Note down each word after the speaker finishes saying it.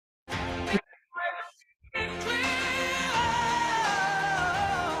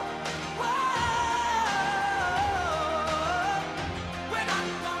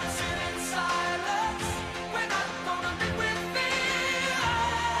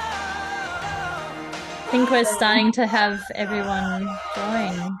think we're starting to have everyone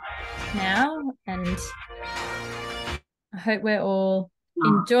join now, and I hope we're all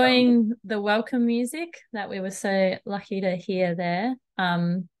enjoying the welcome music that we were so lucky to hear there.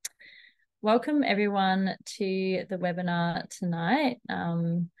 Welcome everyone to the webinar tonight.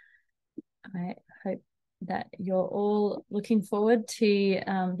 I hope that you're all looking forward to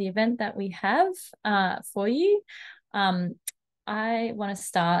the event that we have for you. I want to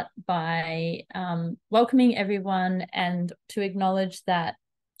start by welcoming everyone and to acknowledge that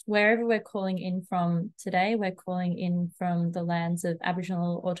wherever we're calling in from today, we're calling in from the lands of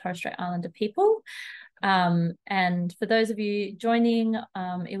Aboriginal or Torres Strait Islander people. And for those of you joining,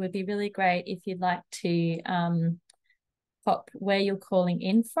 it would be really great if you'd like to pop where you're calling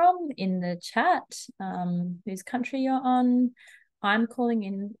in from in the chat, whose country you're on. I'm calling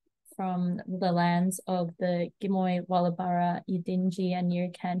in from the lands of the Gimoy, Wallabara, Yidinji and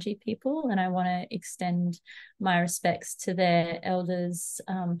Yirrakanji people, and I want to extend my respects to their elders,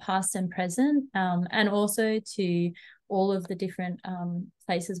 past and present, and also to all of the different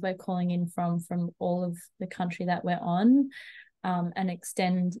places we're calling in from all of the country that we're on, and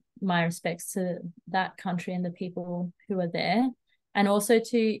extend my respects to that country and the people who are there, and also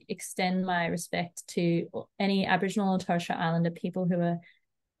to extend my respect to any Aboriginal or Torres Strait Islander people who are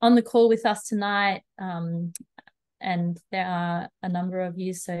on the call with us tonight, and there are a number of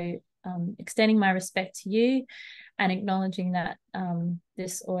you, so extending my respect to you and acknowledging that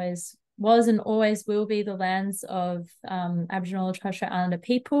this always was and always will be the lands of Aboriginal or Torres Strait Islander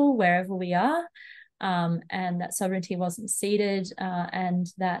people wherever we are, and that sovereignty wasn't ceded, and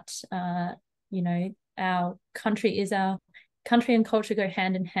that you know, our country is our country and culture go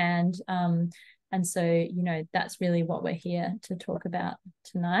hand in hand. And so, you know, that's really what we're here to talk about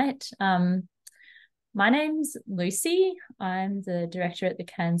tonight. My name's Lucy. I'm the director at the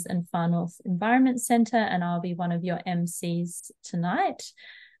Cairns and Far North Environment Centre, and I'll be one of your MCs tonight.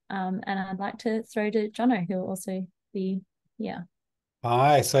 And I'd like to throw to Jono, who will also be here.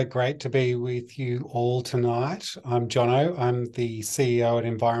 Hi, so great to be with you all tonight. I'm Jono. I'm the CEO at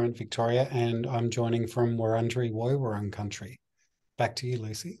Environment Victoria, and I'm joining from Wurrung, Wurrung country. Back to you,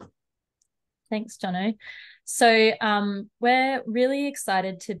 Lucy. Thanks, Jono. So we're really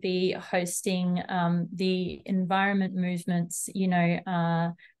excited to be hosting the environment movements, you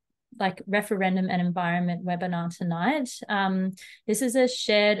know, like referendum and environment webinar tonight. This is a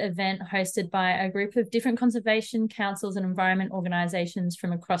shared event hosted by a group of different conservation councils and environment organisations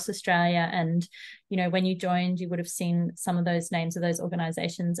from across Australia. And, you know, when you joined, you would have seen some of those names of those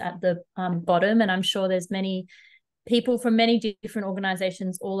organisations at the bottom. And I'm sure there's many people from many different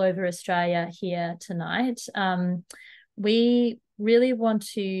organisations all over Australia here tonight. We really want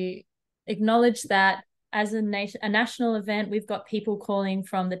to acknowledge that as a national event, we've got people calling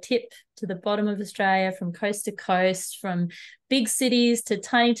from the tip to the bottom of Australia, from coast to coast, from big cities to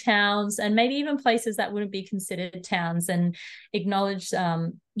tiny towns, and maybe even places that wouldn't be considered towns, and acknowledge,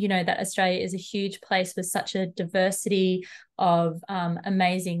 you know, that Australia is a huge place with such a diversity of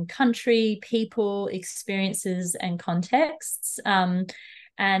amazing country, people, experiences, and contexts,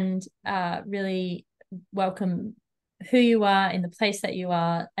 and really welcome who you are in the place that you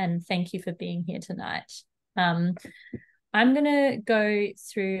are, and thank you for being here tonight. I'm going to go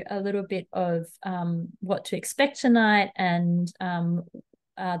through a little bit of what to expect tonight and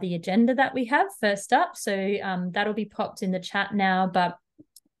the agenda that we have first up. So that'll be popped in the chat now, but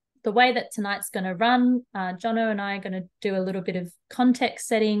the way that tonight's going to run, Jono and I are going to do a little bit of context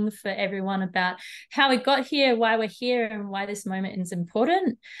setting for everyone about how we got here, why we're here, and why this moment is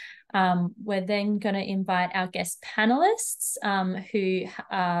important. We're then going to invite our guest panelists, who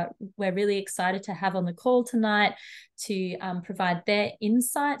we're really excited to have on the call tonight to provide their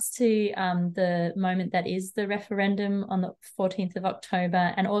insights to the moment that is the referendum on the 14th of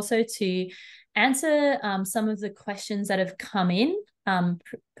October, and also to answer some of the questions that have come in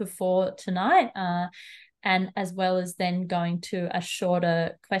before tonight, and as well as then going to a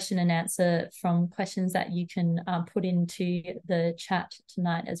shorter question and answer from questions that you can put into the chat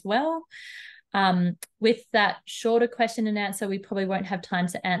tonight as well. With that shorter question and answer, we probably won't have time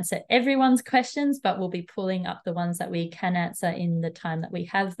to answer everyone's questions, but we'll be pulling up the ones that we can answer in the time that we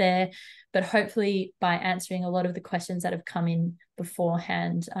have there. But hopefully by answering a lot of the questions that have come in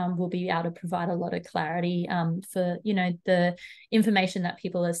beforehand, we'll be able to provide a lot of clarity for, you know, the information that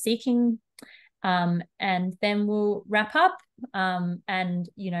people are seeking. And then we'll wrap up, and,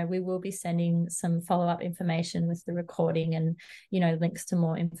 you know, we will be sending some follow-up information with the recording and, you know, links to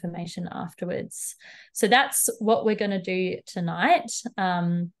more information afterwards. So that's what we're going to do tonight.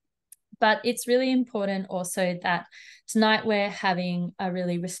 But it's really important also that tonight we're having a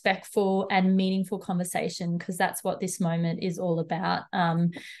really respectful and meaningful conversation, because that's what this moment is all about.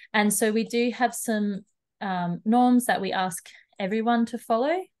 And so we do have some norms that we ask everyone to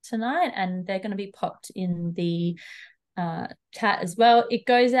follow tonight, and they're going to be popped in the chat as well. It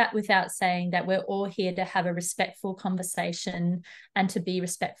goes out without saying that we're all here to have a respectful conversation and to be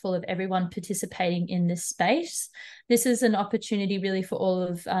respectful of everyone participating in this space. This is an opportunity really for all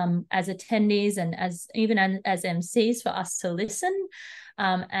of as attendees and as MCs for us to listen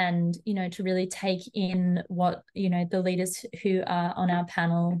and, you know, to really take in what, you know, the leaders who are on our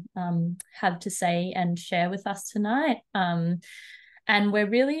panel have to say and share with us tonight. And we're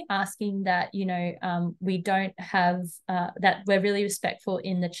really asking that, you know, we don't have, that we're really respectful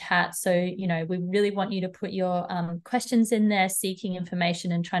in the chat. So, you know, we really want you to put your questions in there, seeking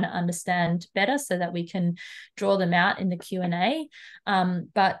information and trying to understand better so that we can draw them out in the Q&A.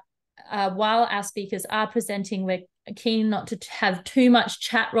 But while our speakers are presenting, we're keen not to have too much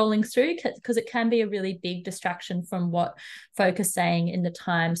chat rolling through, because it can be a really big distraction from what folk are saying in the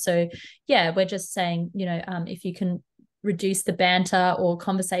time. So, yeah, we're just saying, you know, if you can reduce the banter or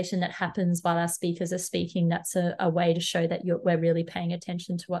conversation that happens while our speakers are speaking, that's a way to show that we're really paying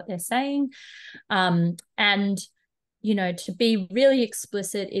attention to what they're saying. And, you know, to be really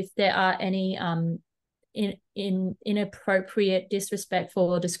explicit, if there are any inappropriate,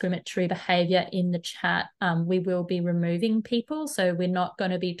 disrespectful or discriminatory behavior in the chat, we will be removing people. So we're not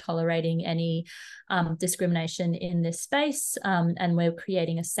going to be tolerating any discrimination in this space, and we're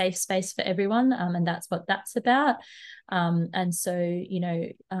creating a safe space for everyone, and that's what that's about. And so, you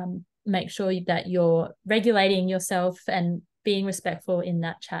know, make sure that you're regulating yourself and being respectful in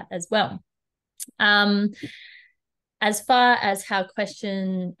that chat as well. As far as how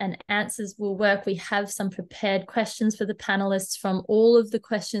question and answers will work, we have some prepared questions for the panelists from all of the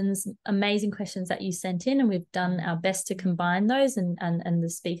questions, amazing questions that you sent in, and we've done our best to combine those, and the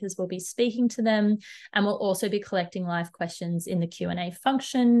speakers will be speaking to them, and we'll also be collecting live questions in the Q&A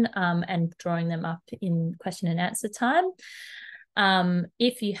function and drawing them up in question and answer time.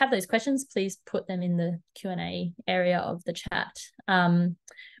 If you have those questions, please put them in the Q&A area of the chat.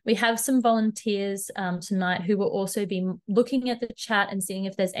 We have some volunteers tonight who will also be looking at the chat and seeing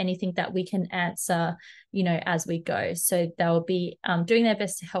if there's anything that we can answer, you know, as we go. So they'll be doing their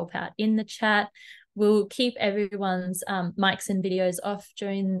best to help out in the chat. We'll keep everyone's mics and videos off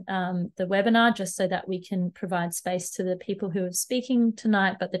during the webinar, just so that we can provide space to the people who are speaking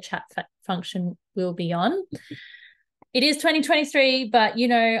tonight, but the chat function will be on. It is 2023, but, you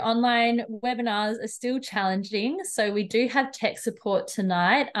know, online webinars are still challenging. So we do have tech support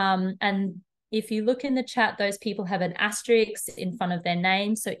tonight. And if you look in the chat, those people have an asterisk in front of their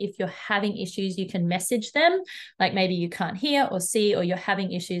name. So if you're having issues, you can message them. Like maybe you can't hear or see, or you're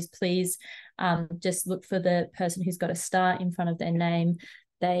having issues, please just look for the person who's got a star in front of their name.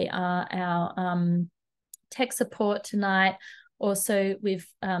 They are our tech support tonight. Also,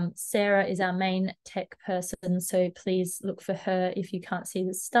 Sarah is our main tech person, so please look for her if you can't see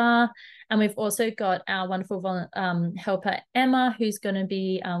the star. And we've also got our wonderful helper, Emma, who's going to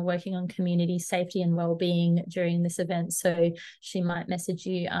be working on community safety and wellbeing during this event. So she might message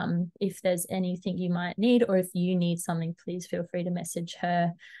you if there's anything you might need, or if you need something, please feel free to message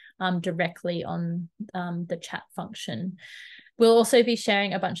her directly on the chat function. We'll also be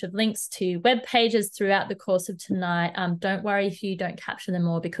sharing a bunch of links to web pages throughout the course of tonight. Don't worry if you don't capture them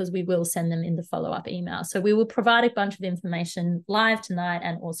all, because we will send them in the follow-up email. So we will provide a bunch of information live tonight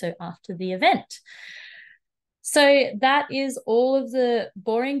and also after the event. So that is all of the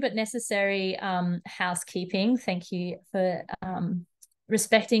boring but necessary housekeeping. Thank you for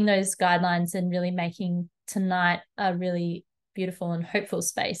respecting those guidelines and really making tonight a really beautiful and hopeful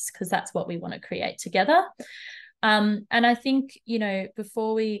space, because that's what we want to create together. And I think, you know,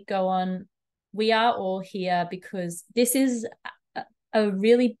 before we go on, we are all here because this is a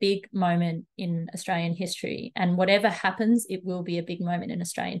really big moment in Australian history, and whatever happens, it will be a big moment in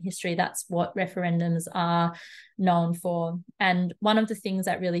Australian history. That's what referendums are known for. And one of the things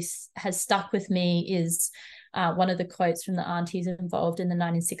that really has stuck with me is one of the quotes from the aunties involved in the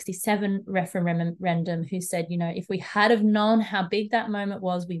 1967 referendum, who said, you know, if we had have known how big that moment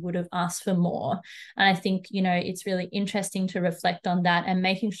was, we would have asked for more. And I think, you know, it's really interesting to reflect on that and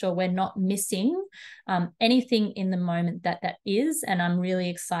making sure we're not missing anything in the moment that is. And I'm really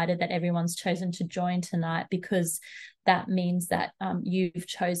excited that everyone's chosen to join tonight, because that means that you've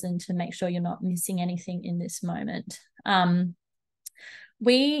chosen to make sure you're not missing anything in this moment.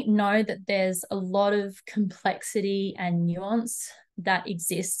 We know that there's a lot of complexity and nuance that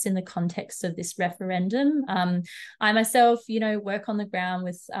exists in the context of this referendum. I myself, work on the ground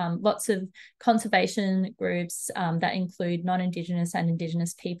with lots of conservation groups that include non-Indigenous and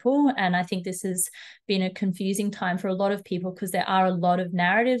Indigenous people. And I think this has been a confusing time for a lot of people because there are a lot of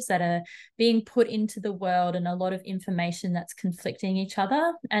narratives that are being put into the world and a lot of information that's conflicting each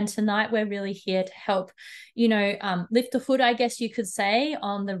other. And tonight we're really here to help, lift the hood, I guess you could say,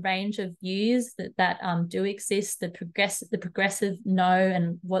 on the range of views that do exist, the progressive no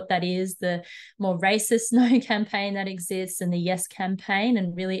and what that is, the more racist no campaign that exists, and the yes campaign,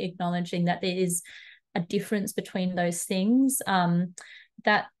 and really acknowledging that there is a difference between those things.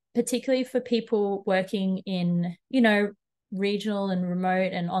 That particularly for people working in, regional and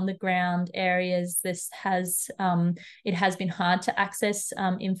remote and on the ground areas, it has been hard to access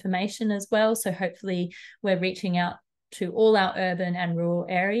information as well. So hopefully we're reaching out to all our urban and rural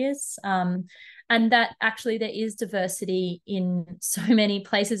areas. And that actually there is diversity in so many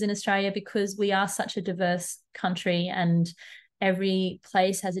places in Australia because we are such a diverse country, and every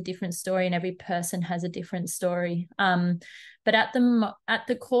place has a different story and every person has a different story. But at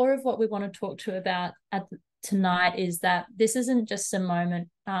the core of what we want to talk to about tonight is that this isn't just a moment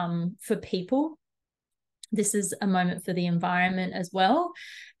for people. This is a moment for the environment as well.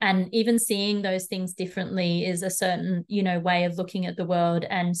 And even seeing those things differently is a certain, way of looking at the world.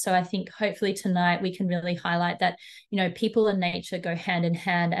 And so I think hopefully tonight we can really highlight that, people and nature go hand in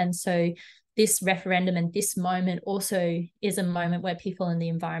hand. And so this referendum and this moment also is a moment where people and the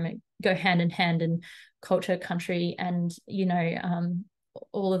environment go hand in hand, and culture, country, and,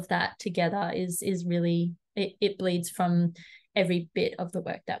 all of that together is really, it bleeds from every bit of the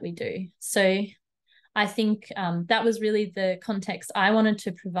work that we do. So I think that was really the context I wanted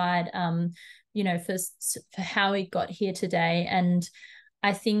to provide, for how we got here today. And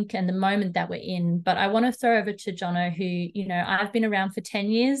I think, and the moment that we're in, but I want to throw over to Jono, who, I've been around for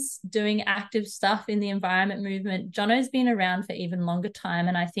 10 years doing active stuff in the environment movement. Jono's been around for even longer time,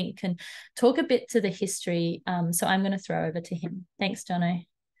 and I think can talk a bit to the history. So I'm going to throw over to him. Thanks, Jono.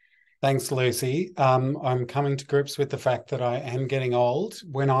 Thanks, Lucy. I'm coming to grips with the fact that I am getting old.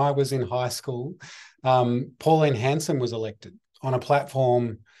 When I was in high school, Pauline Hanson was elected on a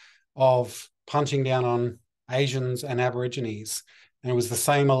platform of punching down on Asians and Aborigines. And it was the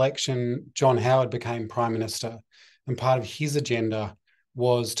same election John Howard became Prime Minister. And part of his agenda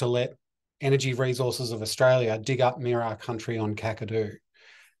was to let Energy Resources of Australia dig up Mirarr country on Kakadu.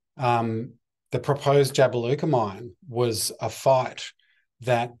 The proposed Jabiluka mine was a fight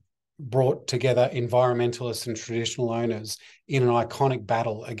that brought together environmentalists and traditional owners in an iconic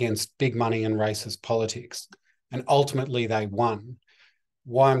battle against big money and racist politics. And ultimately they won.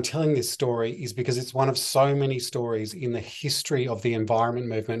 Why I'm telling this story is because it's one of so many stories in the history of the environment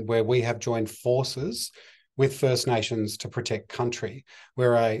movement where we have joined forces with First Nations to protect country,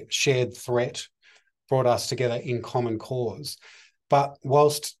 where a shared threat brought us together in common cause. But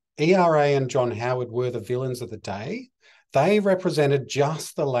whilst ERA and John Howard were the villains of the day, they represented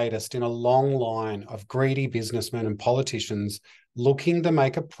just the latest in a long line of greedy businessmen and politicians looking to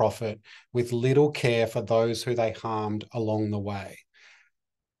make a profit with little care for those who they harmed along the way.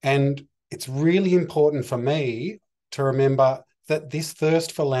 And it's really important for me to remember that this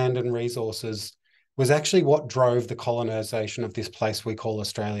thirst for land and resources was actually what drove the colonisation of this place we call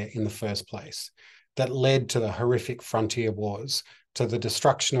Australia in the first place, that led to the horrific frontier wars, to the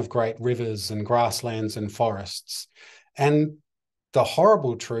destruction of great rivers and grasslands and forests. And the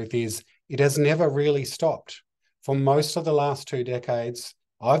horrible truth is it has never really stopped. For most of the last 2 decades,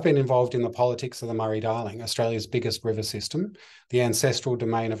 I've been involved in the politics of the Murray-Darling, Australia's biggest river system, the ancestral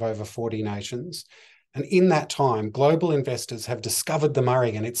domain of over 40 nations. And in that time, global investors have discovered the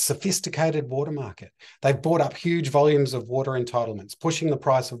Murray and its sophisticated water market. They've bought up huge volumes of water entitlements, pushing the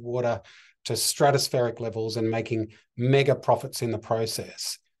price of water to stratospheric levels and making mega profits in the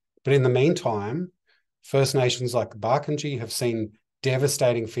process. But in the meantime, First Nations like the Barkindji have seen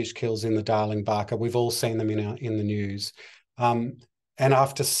devastating fish kills in the Darling Barker. We've all seen them in the news. And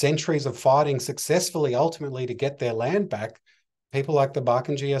after centuries of fighting successfully, ultimately to get their land back, people like the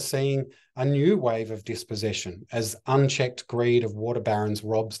Barkindji are seeing a new wave of dispossession as unchecked greed of water barons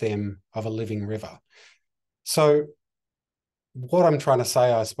robs them of a living river. So what I'm trying to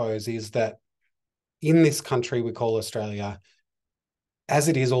say, I suppose, is that in this country we call Australia, as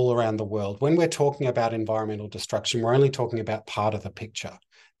it is all around the world, when we're talking about environmental destruction, we're only talking about part of the picture,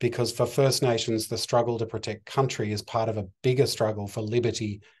 because for First Nations, the struggle to protect country is part of a bigger struggle for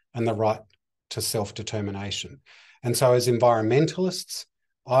liberty and the right to self-determination. And so as environmentalists,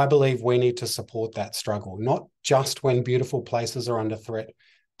 I believe we need to support that struggle, not just when beautiful places are under threat,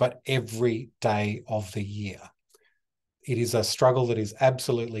 but every day of the year. it is a struggle that is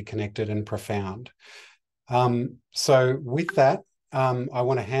absolutely connected and profound. So with that, I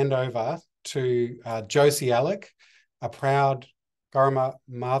want to hand over to Josie Alec, a proud Kuruma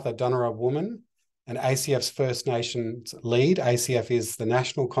Marthudunera woman, and ACF's First Nations lead. ACF is the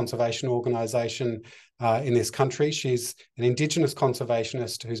national conservation organisation in this country. She's an Indigenous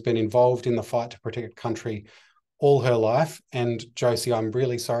conservationist who's been involved in the fight to protect country all her life. And Josie, I'm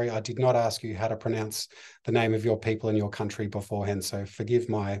really sorry, I did not ask you how to pronounce the name of your people and your country beforehand, so forgive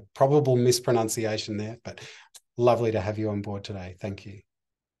my probable mispronunciation there, but lovely to have you on board today. Thank you.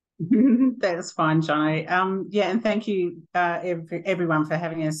 That's fine, Johnny. Yeah, and thank you everyone for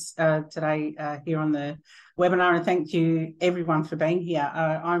having us today here on the webinar, and thank you everyone for being here.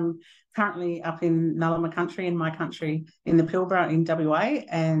 I'm currently up in Nullama country, in my country, in the Pilbara in WA,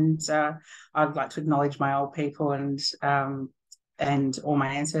 and I'd like to acknowledge my old people and all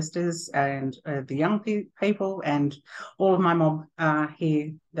my ancestors and the young people and all of my mob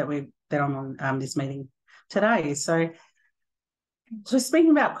here that I'm on this meeting today. So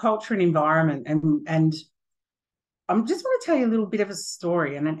speaking about culture and environment, and I just want to tell you a little bit of a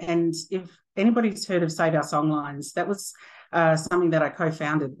story. And if anybody's heard of Save Our Songlines, that was something that I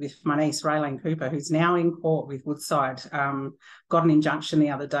co-founded with my niece, Raylene Cooper, who's now in court with Woodside. Got an injunction the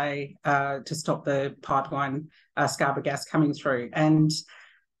other day to stop the pipeline Scarborough gas coming through. And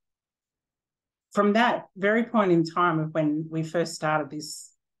from that very point in time of when we first started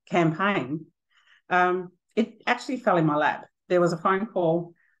this campaign, it actually fell in my lap. There was a phone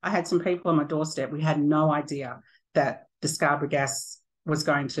call. I had some people on my doorstep. We had no idea that the Scarborough gas was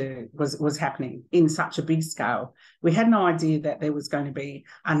happening in such a big scale. We had no idea that there was going to be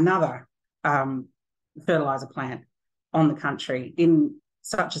another fertiliser plant on the country in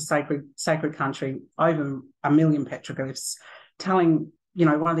such a sacred country, over 1 million petroglyphs, telling,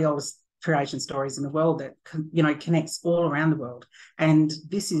 one of the oldest creation stories in the world that, connects all around the world. And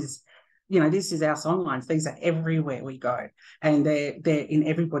this is our songlines. These are everywhere we go, and they're in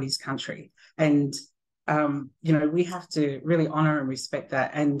everybody's country. And, we have to really honour and respect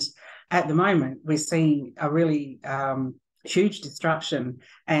that. And at the moment, we're seeing a really huge destruction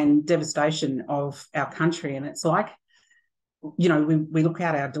and devastation of our country. And it's like, we look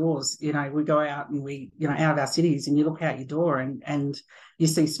out our doors, we go out and out of our cities, and you look out your door and you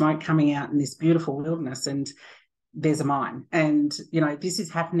see smoke coming out in this beautiful wilderness, and there's a mine. And, this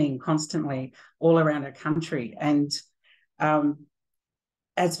is happening constantly all around our country. And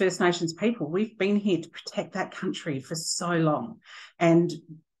as First Nations people, we've been here to protect that country for so long. And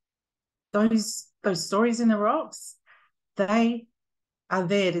those stories in the rocks, they are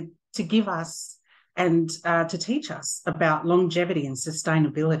there to give us and to teach us about longevity and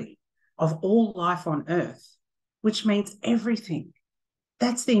sustainability of all life on Earth, which means everything.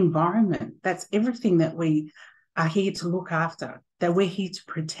 That's the environment. That's everything that we are here to look after, that we're here to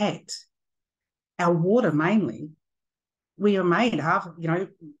protect. Our water mainly, we are made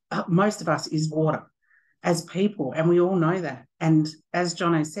most of us is water as people, and we all know that. And as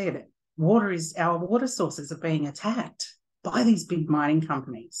Jono said, our water sources are being attacked by these big mining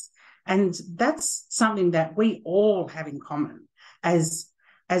companies. And that's something that we all have in common as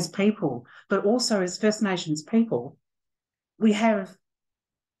people, but also as First Nations people. We have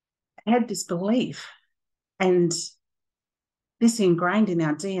had this belief and this ingrained in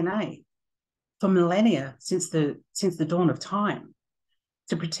our DNA for millennia, since the dawn of time,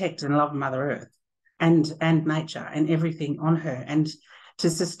 to protect and love Mother Earth and nature and everything on her, and to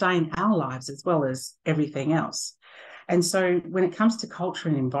sustain our lives as well as everything else. And so when it comes to culture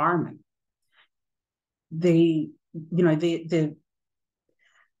and environment, the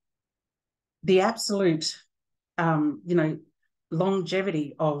absolute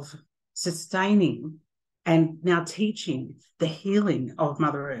longevity of sustaining and now teaching the healing of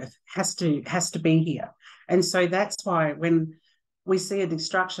Mother Earth has to be here. And so that's why when we see a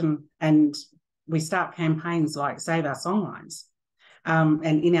destruction and we start campaigns like Save Our Songlines,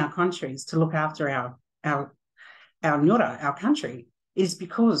 and in our countries to look after our Yorta, our country, is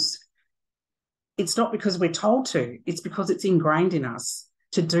because it's not because we're told to, it's because it's ingrained in us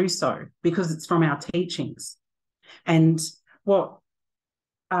to do so, because it's from our teachings. And what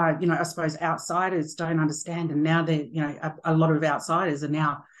I suppose outsiders don't understand, and now a lot of outsiders are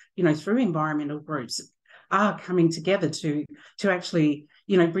now, through environmental groups, are coming together to actually,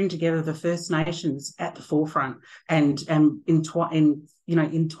 bring together the First Nations at the forefront and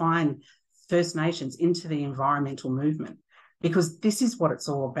entwine First Nations into the environmental movement, because this is what it's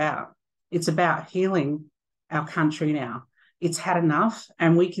all about. It's about healing our country now. It's had enough,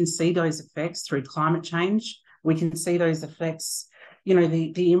 and we can see those effects through climate change. We can see those effects.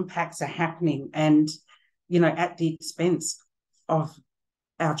 The impacts are happening, and at the expense of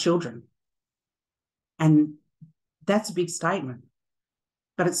our children. And that's a big statement,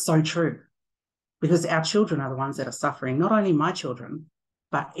 but it's so true, because our children are the ones that are suffering, not only my children,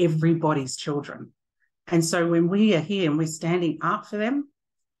 but everybody's children. And so when we are here and we're standing up for them,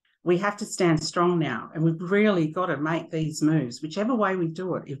 we have to stand strong now, and we've really got to make these moves, whichever way we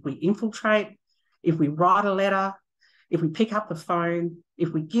do it. If we infiltrate, if we write a letter, if we pick up the phone,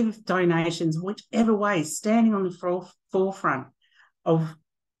 if we give donations, whichever way, standing on the forefront of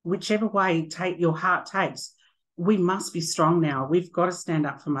whichever way your heart takes, we must be strong now. We've got to stand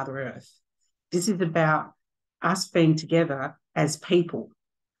up for Mother Earth. This is about us being together as people.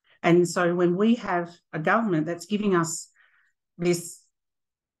 And so when we have a government that's giving us this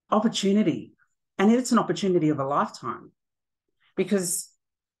opportunity, and it's an opportunity of a lifetime, because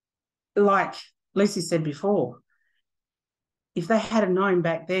like Lucy said before, if they had known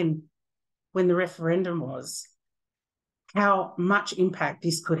back then when the referendum was how much impact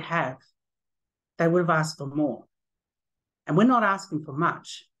this could have, they would have asked for more. And we're not asking for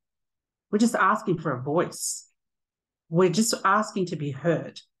much. We're just asking for a voice. We're just asking to be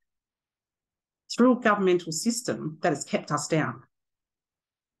heard through a governmental system that has kept us down.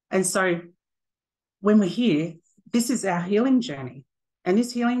 And so when we're here, this is our healing journey. And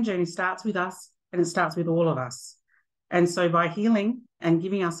this healing journey starts with us, and it starts with all of us. And so by healing and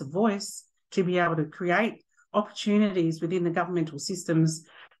giving us a voice to be able to create opportunities within the governmental systems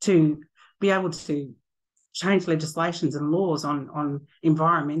to be able to change legislations and laws on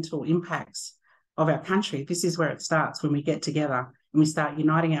environmental impacts of our country, this is where it starts, when we get together and we start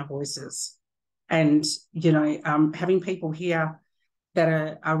uniting our voices. And, having people here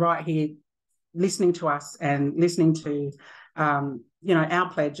that are right here listening to us and listening to, our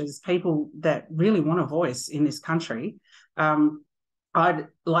pledges, people that really want a voice in this country. I'd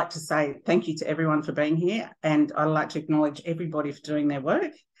like to say thank you to everyone for being here, and I'd like to acknowledge everybody for doing their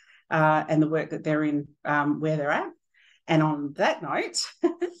work and the work that they're in where they're at. And on that note,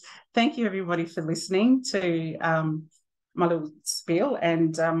 thank you everybody for listening to my little spiel.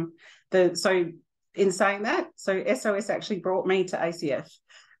 And so in saying that, so SOS actually brought me to ACF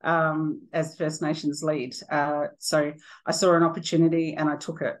as First Nations lead. So I saw an opportunity and I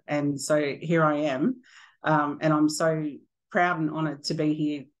took it. And so here I am. And I'm so proud and honoured to be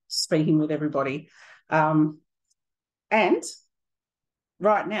here speaking with everybody. And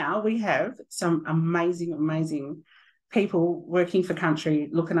right now we have some amazing, amazing people working for country,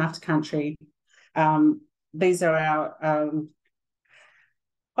 looking after country. These are our...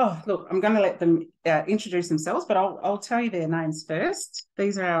 I'm going to let them introduce themselves, but I'll tell you their names first.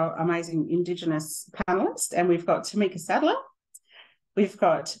 These are our amazing Indigenous panellists, and we've got Tamika Sadler, we've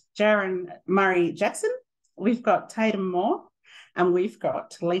got Djaran Murray-Jackson, we've got Tatum Moore, and we've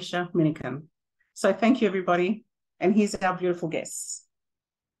got Talicia Minniecon. So thank you, everybody, and here's our beautiful guests.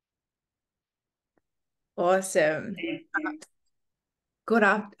 Awesome.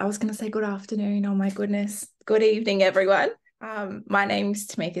 I was going to say good afternoon. Oh my goodness. Good evening, everyone. My name's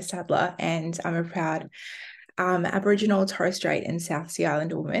Tamika Sadler, and I'm a proud Aboriginal, Torres Strait and South Sea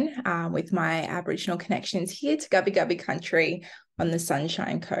Island woman with my Aboriginal connections here to Gubbi country on the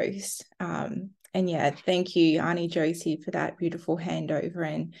Sunshine Coast. And yeah, thank you, Auntie Josie, for that beautiful handover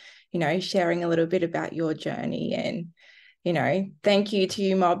and, sharing a little bit about your journey. And, thank you to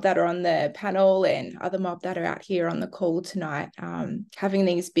you mob that are on the panel and other mob that are out here on the call tonight, having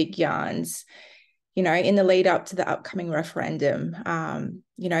these big yarns. In the lead up to the upcoming referendum,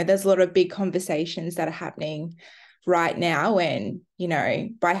 there's a lot of big conversations that are happening right now. And,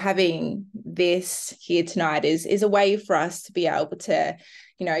 by having this here tonight is a way for us to be able to,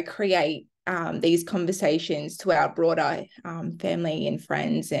 create these conversations to our broader family and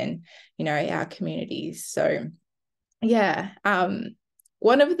friends and, our communities. So, yeah,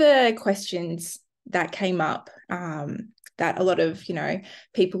 one of the questions that came up that a lot of,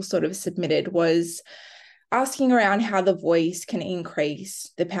 people sort of submitted was asking around how the voice can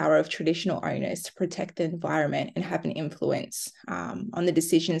increase the power of traditional owners to protect the environment and have an influence on the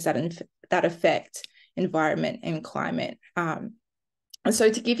decisions that affect environment and climate.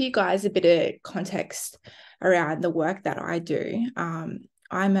 So to give you guys a bit of context around the work that I do,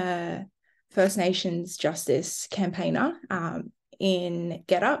 I'm a First Nations justice campaigner in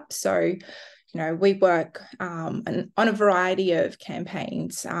GetUp. So we work on a variety of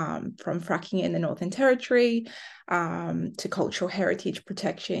campaigns, from fracking in the Northern Territory to cultural heritage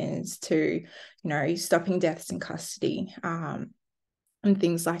protections to, stopping deaths in custody and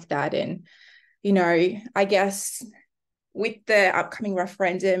things like that. And, I guess with the upcoming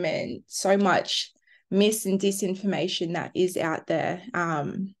referendum and so much mis and disinformation that is out there,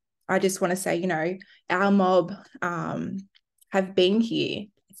 I just want to say, you know, our mob have been here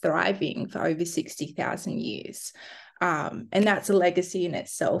thriving for over 60,000 years. And that's a legacy in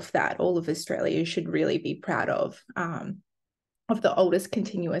itself that all of Australia should really be proud of the oldest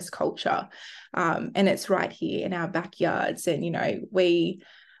continuous culture. And it's right here in our backyards. And, you know, we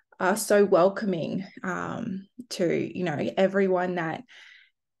are so welcoming to, you know, everyone that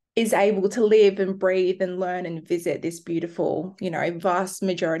is able to live and breathe and learn and visit this beautiful, you know, vast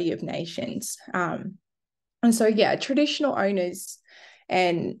majority of nations. And so, yeah, traditional owners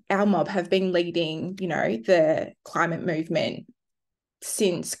and our mob have been leading, you know, the climate movement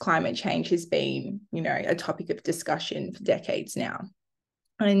since climate change has been, you know, a topic of discussion for decades now.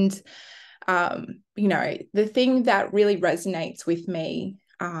 And, you know, the thing that really resonates with me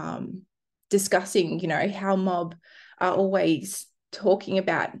discussing, you know, how mob are always talking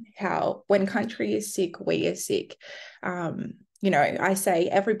about how when country is sick, we are sick. You know, I say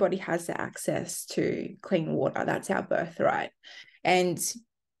everybody has the access to clean water. That's our birthright. And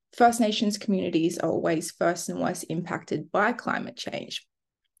First Nations communities are always first and worst impacted by climate change,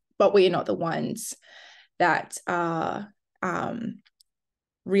 but we are not the ones that are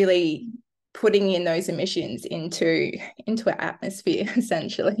really putting in those emissions into our atmosphere,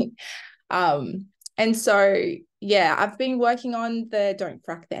 essentially. And so, yeah, I've been working on the Don't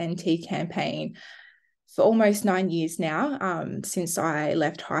Frack the NT campaign for almost 9 years now. Since I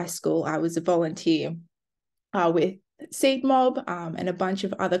left high school, I was a volunteer with Seed Mob and a bunch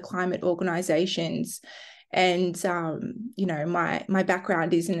of other climate organisations. And, you know, my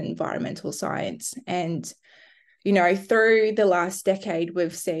background is in environmental science. And, you know, through the last decade,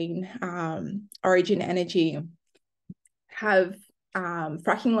 we've seen Origin Energy have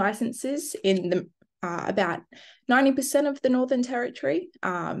fracking licenses in the about 90% of the Northern Territory.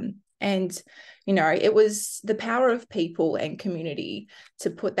 And, you know, it was the power of people and community to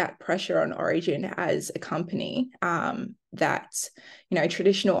put that pressure on Origin as a company that, you know,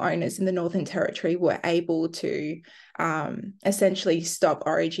 traditional owners in the Northern Territory were able to essentially stop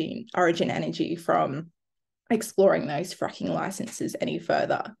Origin Energy from exploring those fracking licenses any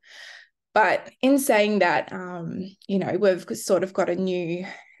further. But in saying that, you know, we've sort of got a new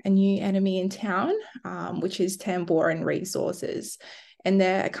enemy in town, which is Tamboran Resources. And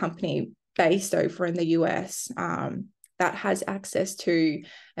they're a company based over in the US that has access to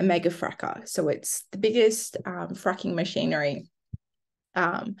a mega fracker. So it's the biggest fracking machinery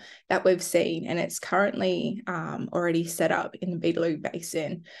that we've seen, and it's currently already set up in the Beetaloo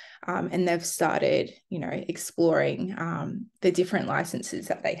Basin, and they've started, you know, exploring the different licenses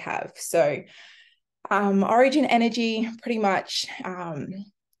that they have. So Origin Energy pretty much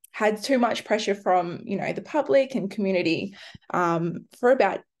had too much pressure from, you know, the public and community for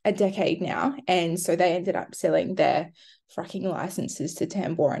about a decade now, and so they ended up selling their fracking licenses to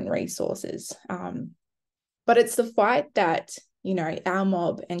Tamboran Resources. But it's the fight that, you know, our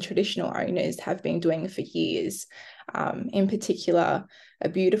mob and traditional owners have been doing for years. In particular, a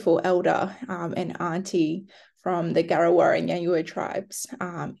beautiful elder and auntie from the Garawa and Waywurru tribes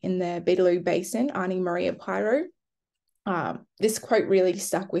in the Beetaloo Basin, Auntie Maria Pyro. This quote really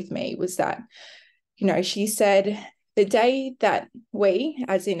stuck with me, was that, you know, she said, the day that we,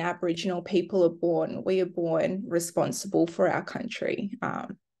 as in Aboriginal people, are born, we are born responsible for our country.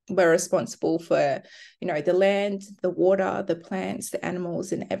 We're responsible for, you know, the land, the water, the plants, the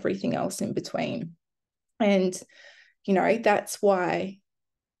animals, and everything else in between. And, you know, that's why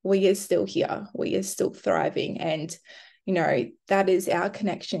we are still here. We are still thriving. And, you know, that is our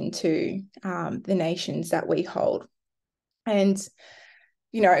connection to the nations that we hold. And,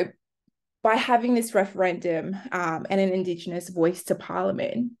 you know, by having this referendum and an Indigenous voice to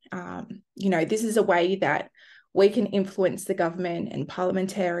Parliament, you know, this is a way that we can influence the government and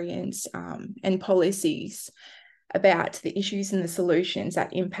parliamentarians and policies about the issues and the solutions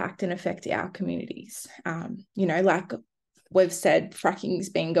that impact and affect our communities. You know, like we've said, fracking's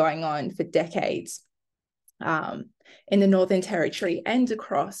been going on for decades in the Northern Territory and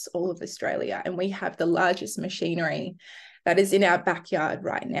across all of Australia. And we have the largest machinery that is in our backyard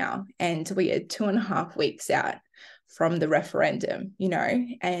right now. And we are 2.5 weeks out from the referendum, you know,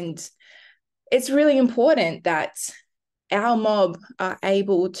 and it's really important that our mob are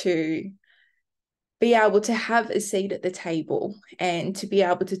able to have a seat at the table and to be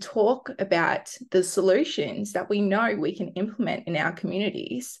able to talk about the solutions that we know we can implement in our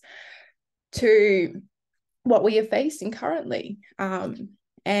communities to what we are facing currently.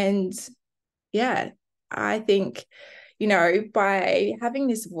 And yeah, I think, you know, by having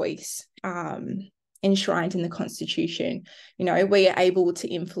this voice, enshrined in the Constitution. You know, we are able to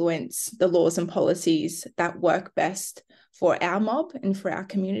influence the laws and policies that work best for our mob and for our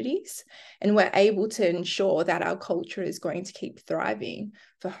communities. And we're able to ensure that our culture is going to keep thriving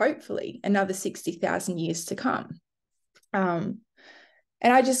for hopefully another 60,000 years to come.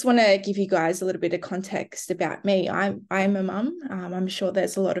 And I just want to give you guys a little bit of context about me. I'm a mum. I'm sure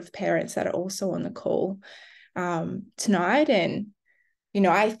there's a lot of parents that are also on the call tonight. And, you know,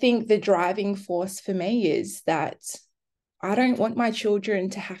 I think the driving force for me is that I don't want my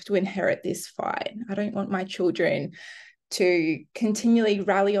children to have to inherit this fight. I don't want my children to continually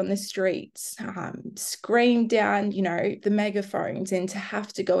rally on the streets, scream down, you know, the megaphones, and to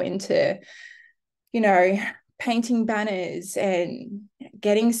have to go into, you know, painting banners and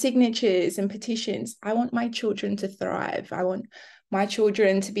getting signatures and petitions. I want my children to thrive. I want my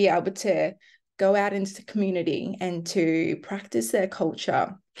children to be able to go out into the community and to practice their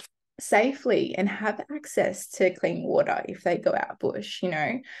culture safely and have access to clean water if they go out bush. You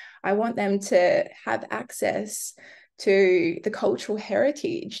know, I want them to have access to the cultural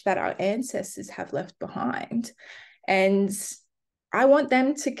heritage that our ancestors have left behind. And I want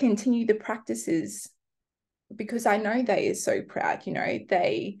them to continue the practices, because I know they are so proud. You know,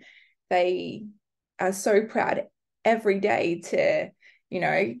 they are so proud every day to, you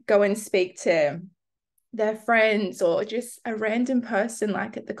know, go and speak to their friends or just a random person,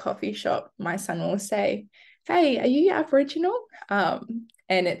 like at the coffee shop. My son will say, "Hey, are you Aboriginal?" And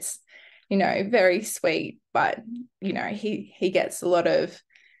it's, you know, very sweet, but, you know, he gets a lot of,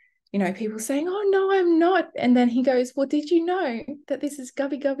 you know, people saying, "Oh, no, I'm not." And then he goes, "Well, did you know that this is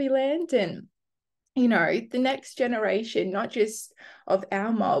Gubbi land?" And, you know, the next generation, not just of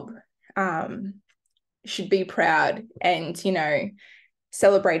our mob, should be proud and, you know,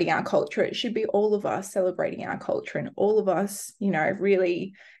 celebrating our culture. It should be all of us celebrating our culture, and all of us, you know,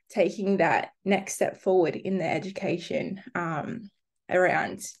 really taking that next step forward in the education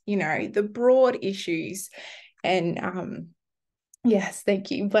around, you know, the broad issues. And yes,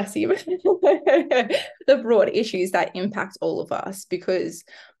 thank you, bless you. The broad issues that impact all of us, because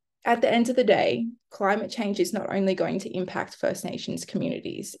at the end of the day, climate change is not only going to impact First Nations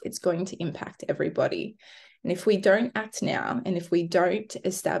communities, it's going to impact everybody. And if we don't act now, and if we don't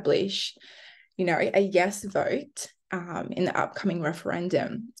establish, you know, a yes vote in the upcoming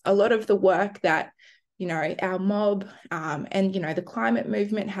referendum, a lot of the work that, you know, our mob and, you know, the climate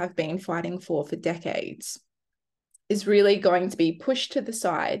movement have been fighting for decades is really going to be pushed to the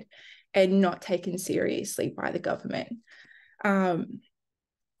side and not taken seriously by the government.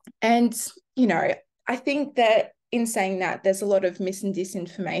 And, you know, I think that in saying that, there's a lot of mis and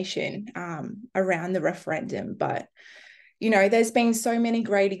disinformation around the referendum. But, you know, there's been so many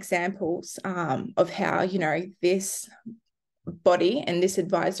great examples of how, you know, this body and this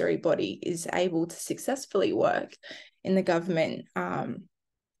advisory body is able to successfully work in the government.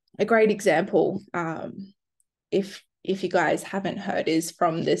 A great example, if you guys haven't heard, is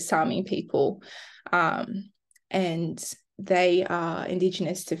from the Sami people, and they are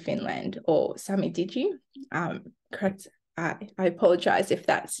Indigenous to Finland, or Sami Digi. Correct. I apologize if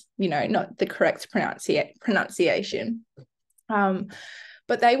that's, you know, not the correct pronunciation.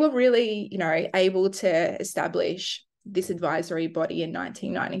 But they were really, you know, able to establish this advisory body in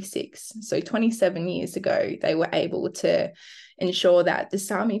 1996. So 27 years ago, they were able to ensure that the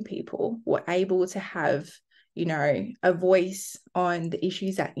Sami people were able to have, you know, a voice on the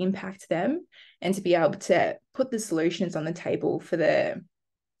issues that impact them, and to be able to put the solutions on the table for the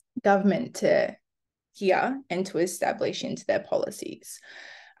government to hear and to establish into their policies.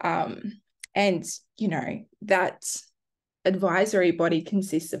 And, you know, that advisory body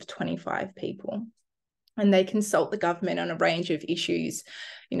consists of 25 people, and they consult the government on a range of issues,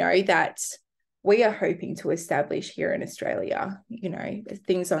 you know, that we are hoping to establish here in Australia. You know,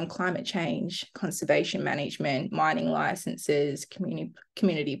 things on climate change, conservation management, mining licenses,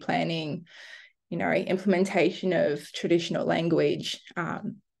 community planning, you know, implementation of traditional language,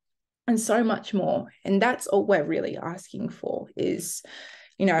 and so much more. And that's all we're really asking for, is,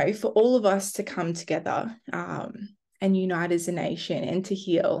 you know, for all of us to come together and unite as a nation, and to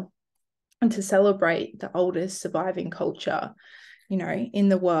heal and to celebrate the oldest surviving culture, you know, in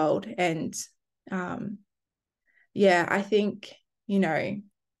the world. And yeah, I think, you know,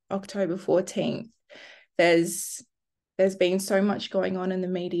 October 14th, there's been so much going on in the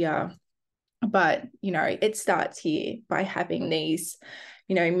media, but, you know, it starts here by having these,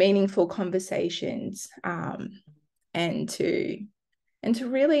 you know, meaningful conversations, and to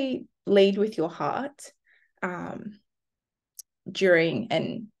really lead with your heart during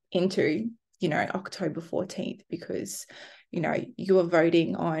and into, you know, October 14th, because, you are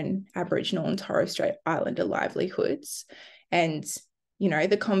voting on Aboriginal and Torres Strait Islander livelihoods. And,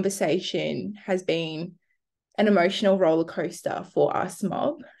 the conversation has been an emotional roller coaster for us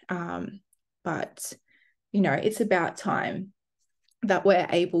mob. But, it's about time that we're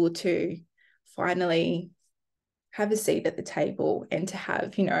able to finally have a seat at the table and to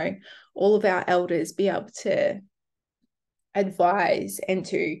have, all of our elders be able to advise and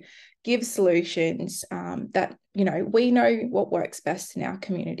to give solutions that, we know what works best in our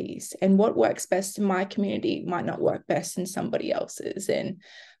communities, and what works best in my community might not work best in somebody else's. And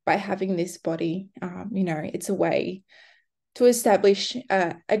by having this body, it's a way to establish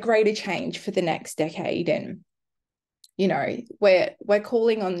a greater change for the next decade. And, we're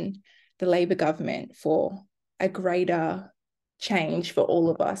calling on the Labor government for a greater change for all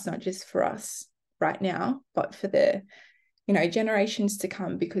of us, not just for us right now, but for the, generations to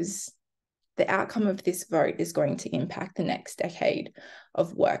come, because the outcome of this vote is going to impact the next decade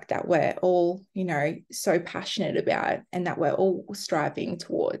of work that we're all, so passionate about and that we're all striving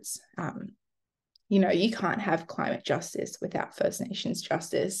towards. You can't have climate justice without First Nations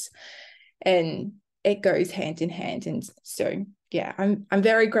justice, and it goes hand in hand. And so, yeah, I'm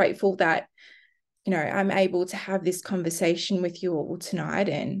very grateful that, I'm able to have this conversation with you all tonight,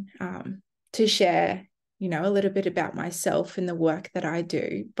 and to share, a little bit about myself and the work that I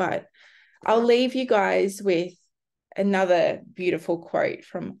do. But I'll leave you guys with another beautiful quote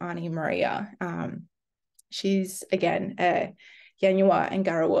from Ani Maria. She's, again, a Yanyuwa and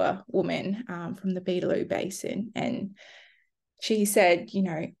Garawa woman from the Beetaloo Basin. And she said,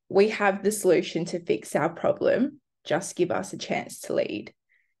 we have the solution to fix our problem. Just give us a chance to lead.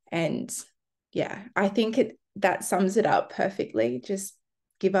 And yeah, I think that sums it up perfectly. Just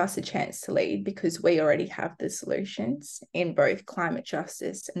give us a chance to lead, because we already have the solutions in both climate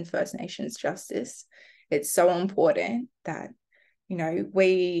justice and First Nations justice. It's so important that,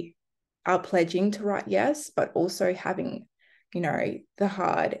 we are pledging to write yes, but also having, the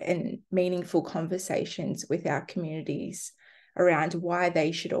hard and meaningful conversations with our communities around why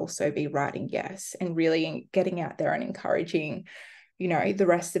they should also be writing yes, and really getting out there and encouraging, the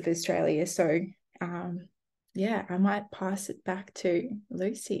rest of Australia. So, yeah, I might pass it back to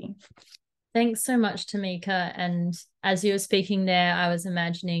Lucy. Thanks so much, Tamika. And as you were speaking there, I was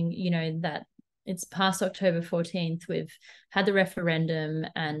imagining, that it's past October 14th. We've had the referendum,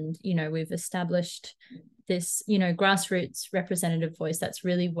 and, we've established this, grassroots representative voice that's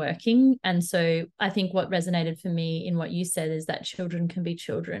really working. And so I think what resonated for me in what you said is that children can be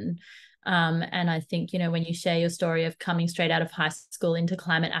children. And I think, when you share your story of coming straight out of high school into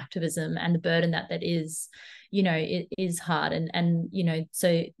climate activism and the burden that is, it is hard. And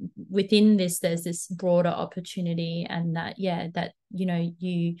so within this, there's this broader opportunity, and that,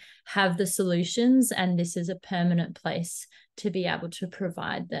 you have the solutions, and this is a permanent place to be able to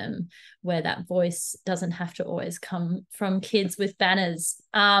provide them, where that voice doesn't have to always come from kids with banners.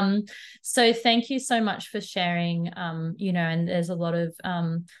 So thank you so much for sharing, and there's a lot of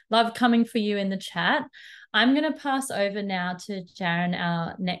love coming for you in the chat. I'm going to pass over now to Djaran,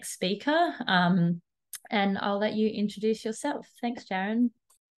 our next speaker, and I'll let you introduce yourself. Thanks, Djaran.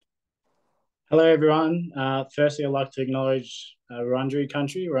 Hello, everyone. Firstly, I'd like to acknowledge Wurrung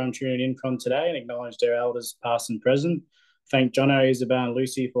country, where I'm tuning in from today, and acknowledge their elders past and present. Thank Jono, Isabel and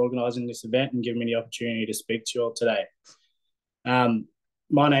Lucy for organising this event and giving me the opportunity to speak to you all today.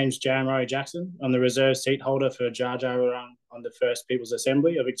 My name's Djaran Jackson. I'm the reserve seat holder for Wurrung on the First People's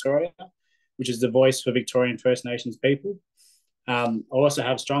Assembly of Victoria, which is the voice for Victorian First Nations people. I also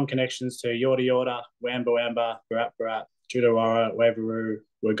have strong connections to Yorta, Wamba, Barapa, Dhudhuroa, Waywurru,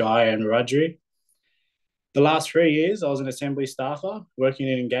 Wergaia and Wiradjuri. The last 3 years, I was an assembly staffer working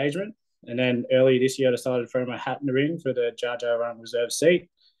in engagement, and then early this year I decided to throw my hat in the ring for the Djaran reserve seat,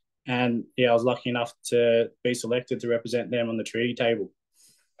 and I was lucky enough to be selected to represent them on the treaty table.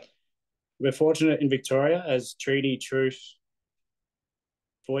 We're fortunate in Victoria, as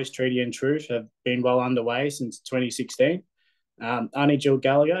Voice, Treaty and Truth have been well underway since 2016. Auntie Jill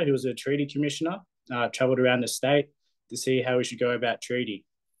Gallagher, who was a treaty commissioner, travelled around the state to see how we should go about treaty.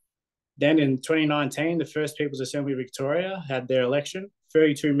 Then in 2019, the First People's Assembly of Victoria had their election.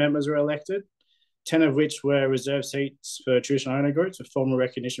 32 members were elected, 10 of which were reserved seats for traditional owner groups with formal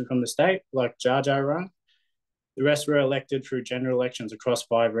recognition from the state, like Djaran. The rest were elected through general elections across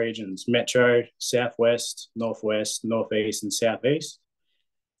 5 regions: Metro, Southwest, Northwest, Northeast and Southeast.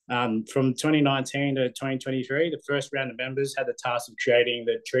 From 2019 to 2023, the first round of members had the task of creating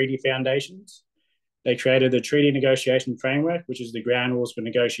the treaty foundations. They created the Treaty Negotiation Framework, which is the ground rules for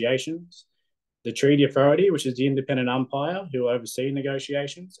negotiations, the Treaty Authority, which is the independent umpire who will oversee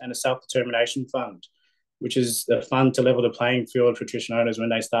negotiations, and a Self-Determination Fund, which is a fund to level the playing field for traditional owners when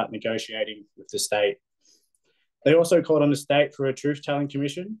they start negotiating with the state. They also called on the state for a truth-telling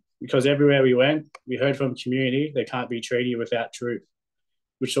commission, because everywhere we went, we heard from community there can't be treaty without truth,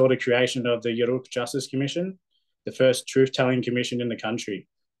 which saw the creation of the Wurrung Justice Commission, the first truth-telling commission in the country.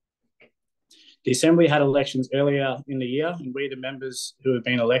 The Assembly had elections earlier in the year, and we, the members who have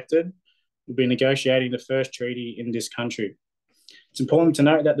been elected, will be negotiating the first treaty in this country. It's important to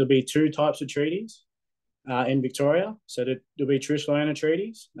note that there'll be two types of treaties in Victoria. So there'll be traditional owner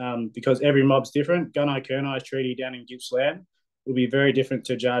treaties, because every mob's different. Gunai Kurnai's treaty down in Gippsland will be very different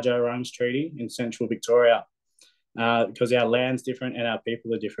to Wurrung's treaty in central Victoria, because our land's different and our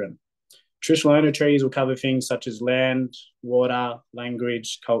people are different. Traditional owner treaties will cover things such as land, water,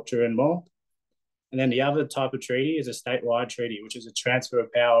 language, culture, and more. And then the other type of treaty is a statewide treaty, which is a transfer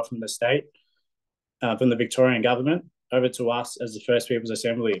of power from the state, from the Victorian government, over to us as the First Peoples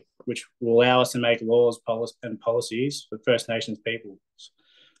Assembly, which will allow us to make laws and policies for First Nations peoples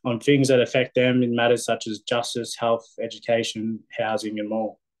on things that affect them in matters such as justice, health, education, housing, and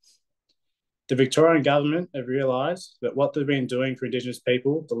more. The Victorian government have realised that what they've been doing for Indigenous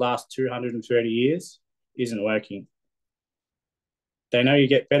people the last 230 years isn't working. They know you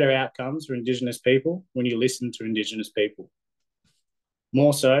get better outcomes for Indigenous people when you listen to Indigenous people.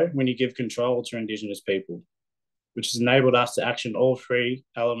 More so when you give control to Indigenous people, which has enabled us to action all three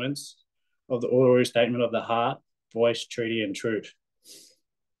elements of the Uluru Statement of the Heart: voice, treaty, and truth.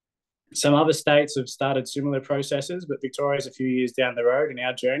 Some other states have started similar processes, but Victoria is a few years down the road in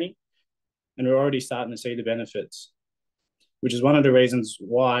our journey, and we're already starting to see the benefits, which is one of the reasons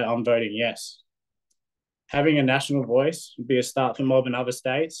why I'm voting yes. Having a national voice would be a start for mob in other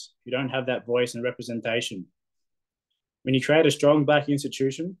states who don't have that voice and representation. When you create a strong Black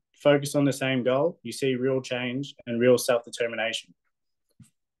institution focused on the same goal, you see real change and real self-determination.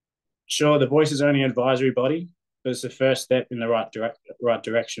 Sure, the voice is only an advisory body, but it's the first step in the right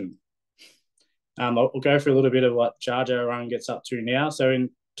direction. I'll go through a little bit of what Djaran gets up to now. So in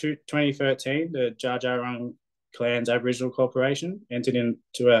 2013, the Djaran Clans Aboriginal Corporation entered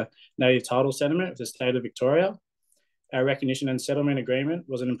into a native title settlement with the state of Victoria. Our recognition and settlement agreement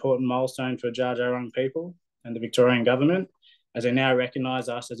was an important milestone for Djaran people and the Victorian government, as they now recognise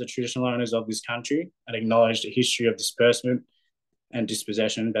us as the traditional owners of this country and acknowledge the history of disbursement and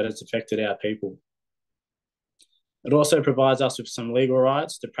dispossession that has affected our people. It also provides us with some legal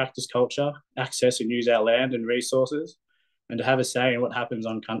rights to practice culture, access and use our land and resources, and to have a say in what happens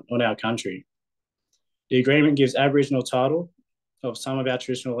on our country. The agreement gives Aboriginal title of some of our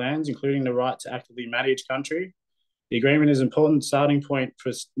traditional lands, including the right to actively manage country. The agreement is an important starting point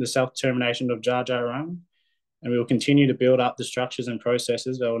for the self-determination of Djaran, and we will continue to build up the structures and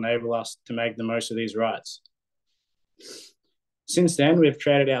processes that will enable us to make the most of these rights. Since then, we've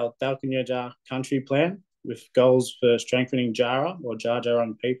created our Dalkinyaja country plan with goals for strengthening Djara or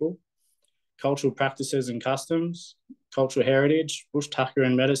Djaran people, cultural practices and customs, cultural heritage, bush tucker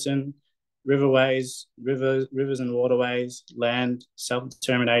and medicine, riverways, rivers and waterways, land,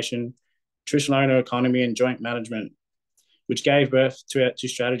 self-determination, traditional owner economy and joint management, which gave birth to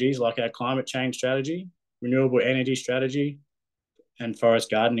strategies like our climate change strategy, renewable energy strategy, and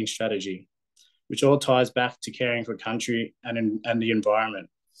forest gardening strategy, which all ties back to caring for country and the environment.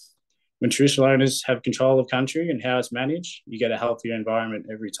 When traditional owners have control of country and how it's managed, you get a healthier environment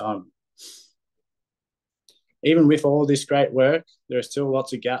every time. Even with all this great work, there are still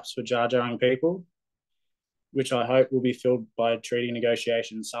lots of gaps for Djaran people, which I hope will be filled by treaty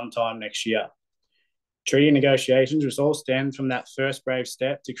negotiations sometime next year. Treaty negotiations will all stem from that first brave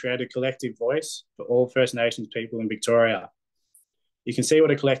step to create a collective voice for all First Nations people in Victoria. You can see what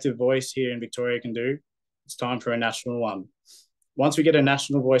a collective voice here in Victoria can do. It's time for a national one. Once we get a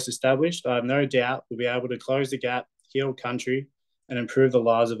national voice established, I have no doubt we'll be able to close the gap, heal country, and improve the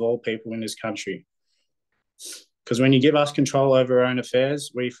lives of all people in this country. Because when you give us control over our own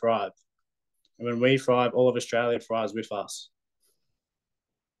affairs, we thrive. And when we thrive, all of Australia thrives with us.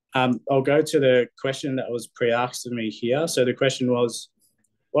 I'll go to the question that was pre-asked of me here. So the question was,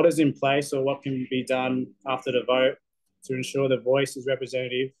 what is in place or what can be done after the vote to ensure the voice is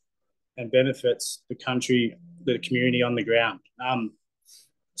representative and benefits the country, the community on the ground?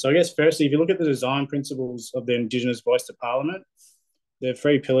 So I guess firstly, if you look at the design principles of the Indigenous Voice to Parliament, there are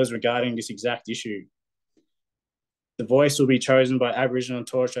 3 pillars regarding this exact issue. The voice will be chosen by Aboriginal and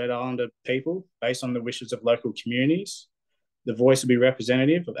Torres Strait Islander people based on the wishes of local communities. The voice will be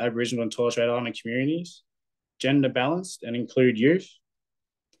representative of Aboriginal and Torres Strait Islander communities, gender balanced and include youth.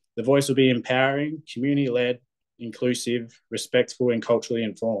 The voice will be empowering, community-led, inclusive, respectful and culturally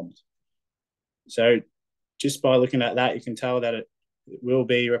informed. So just by looking at that, you can tell that will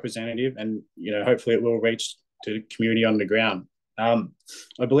be representative, and hopefully it will reach to the community on the ground.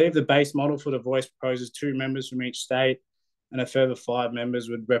 I believe the base model for the voice proposes 2 members from each state, and a further 5 members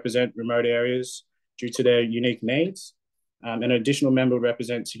would represent remote areas due to their unique needs. An additional member would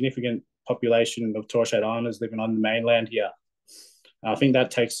represent significant population of Torres Strait Islanders living on the mainland here. I think that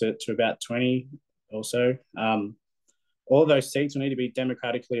takes it to about 20 or so. All of those seats will need to be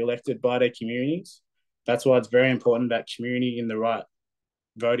democratically elected by their communities. That's why it's very important that community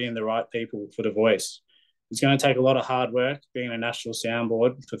voting in the right people for the voice. It's going to take a lot of hard work being a national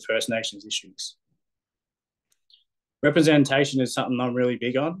soundboard for First Nations issues. Representation is something I'm really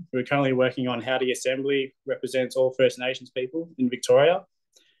big on. We're currently working on how the Assembly represents all First Nations people in Victoria.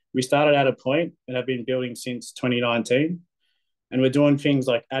 We started at a point and have been building since 2019. And we're doing things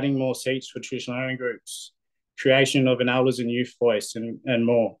like adding more seats for traditional owner groups, creation of an elders and youth voice, and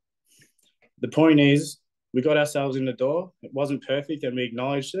more. The point is, we got ourselves in the door. It wasn't perfect and we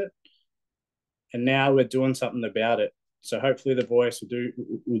acknowledged it. And now we're doing something about it. So hopefully the voice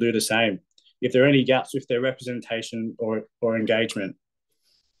will do the same if there are any gaps with their representation or engagement.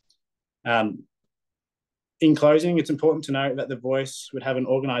 In closing, it's important to note that the voice would have an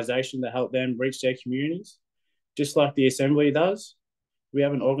organisation to help them reach their communities. Just like the Assembly does, we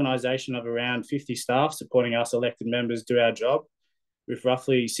have an organisation of around 50 staff supporting us elected members do our job, with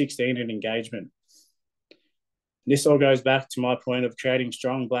roughly 16 in engagement. This all goes back to my point of creating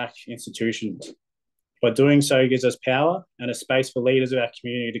strong Black institutions. By doing so, it gives us power and a space for leaders of our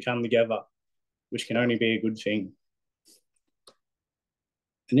community to come together, which can only be a good thing.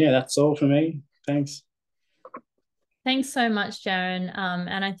 And yeah, that's all for me. Thanks. Thanks so much, Djaran.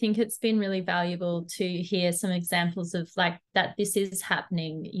 And I think it's been really valuable to hear some examples of like that this is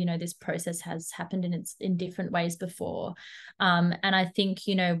happening. This process has happened in different ways before. And I think,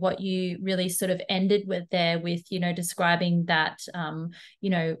 what you really sort of ended with there with, describing that,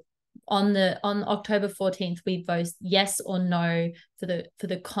 on October 14th, we vote yes or no for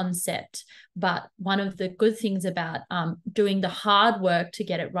the concept. But one of the good things about doing the hard work to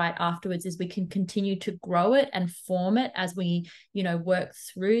get it right afterwards is we can continue to grow it and form it as we, work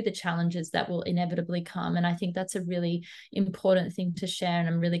through the challenges that will inevitably come. And I think that's a really important thing to share. And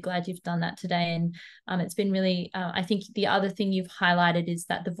I'm really glad you've done that today. And it's been really, I think the other thing you've highlighted is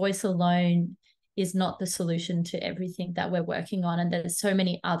that the voice alone is not the solution to everything that we're working on. And there's so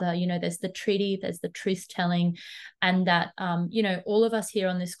many other, there's the treaty, there's the truth telling, and that, all of us here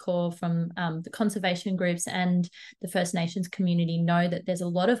on this call from the conservation groups and the First Nations community know that there's a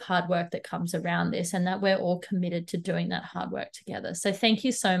lot of hard work that comes around this and that we're all committed to doing that hard work together. So thank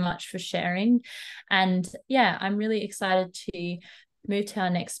you so much for sharing. And yeah, I'm really excited to move to our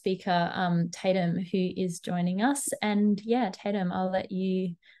next speaker, Tatum, who is joining us. And yeah, Tatum, I'll let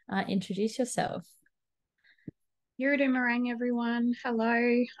you introduce yourself. Wurrung, everyone.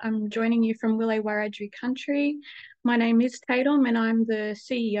 Hello, I'm joining you from Wiradjuri country. My name is Tatum and I'm the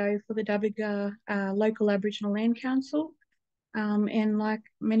CEO for the Dhubu-Gu local Aboriginal Land Council. And like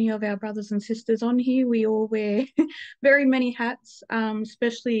many of our brothers and sisters on here, we all wear very many hats,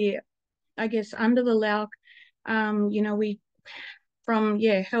 especially, I guess, under the lauk. We from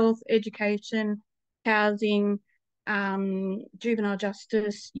health, education, housing, juvenile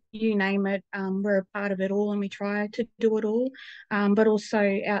justice, you name it, we're a part of it all and we try to do it all. But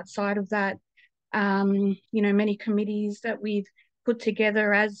also outside of that, many committees that we've put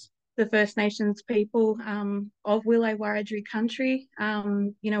together as the First Nations people of Wiradjuri country.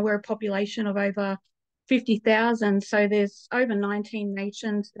 We're a population of over 50,000, so there's over 19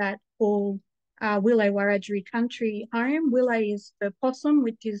 nations that call Wiradjuri country home. Willa is the possum,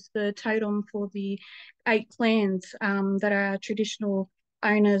 which is the totem for the 8 clans that are traditional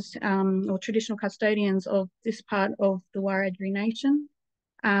owners or traditional custodians of this part of the Wiradjuri nation.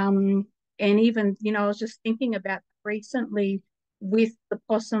 And even, I was just thinking about recently with the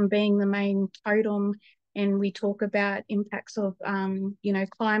possum being the main totem, and we talk about impacts of,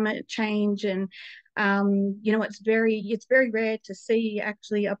 climate change and, it's very rare to see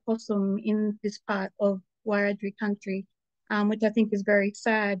actually a possum in this part of Wiradjuri country, which I think is very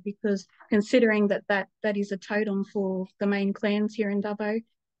sad because considering that is a totem for the main clans here in Dubbo.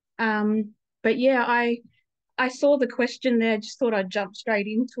 But yeah, I saw the question there, just thought I'd jump straight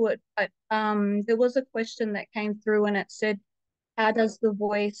into it. But there was a question that came through and it said, how does the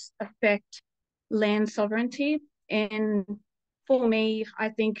voice affect land sovereignty? And for me, I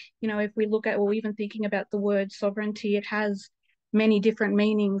think, if we look at, or even thinking about the word sovereignty, it has many different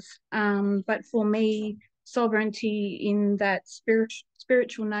meanings. But for me, sovereignty in that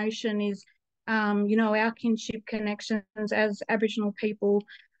spiritual notion is, our kinship connections as Aboriginal people,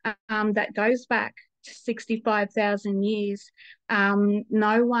 that goes back 65,000 years.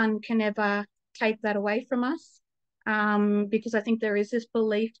 No one can ever take that away from us, because I think there is this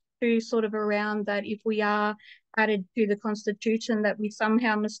belief too sort of around that if we are added to the Constitution, that we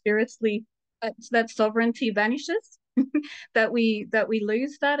somehow mysteriously, that sovereignty vanishes, that we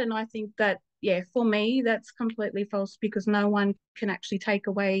lose that. And I think that, yeah, for me, that's completely false, because no one can actually take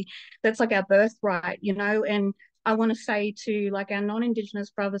away, that's like our birthright, you know. And I want to say to like our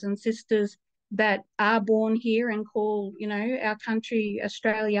non-Indigenous brothers and sisters that are born here and call, you know, our country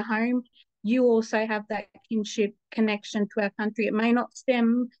Australia home, you also have that kinship connection to our country. It may not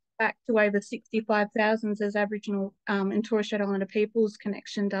stem back to over 65,000 as Aboriginal and Torres Strait Islander people's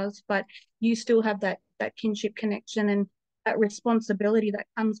connection does, but you still have that kinship connection and that responsibility that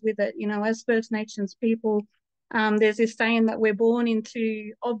comes with it. You know, as First Nations people, there's this saying that we're born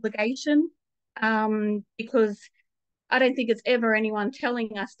into obligation, because I don't think it's ever anyone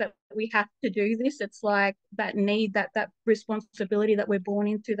telling us that we have to do this. It's like that need, that responsibility that we're born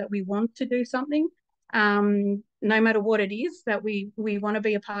into, that we want to do something, no matter what it is, that we want to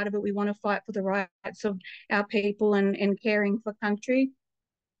be a part of it. We want to fight for the rights of our people and caring for country.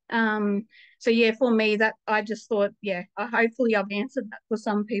 So yeah, for me, that I just thought, yeah, hopefully I've answered that for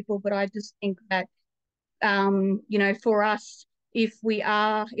some people, but I just think that, you know, for us, if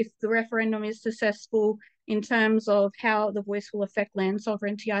the referendum is successful in terms of how the voice will affect land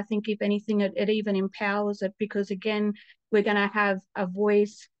sovereignty, I think if anything, it even empowers it, because again, we're going to have a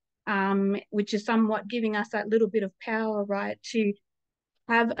voice, which is somewhat giving us that little bit of power, right, to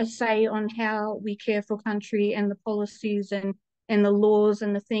have a say on how we care for country and the policies and the laws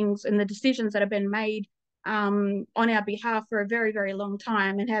and the things and the decisions that have been made on our behalf for a very, very long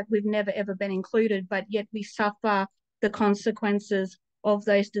time, and we've never ever been included, but yet we suffer the consequences of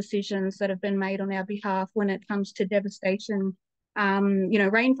those decisions that have been made on our behalf when it comes to devastation, you know,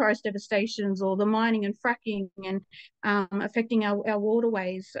 rainforest devastations or the mining and fracking and affecting our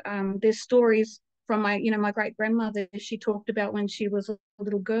waterways. There's stories from my great grandmother. She talked about when she was a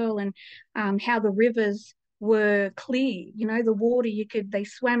little girl and how the rivers were clear. You know, the water, they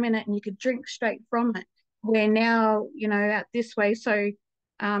swam in it and you could drink straight from it. Where now, you know, out this way. So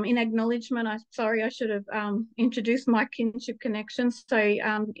in acknowledgement, I should have introduced my kinship connections. So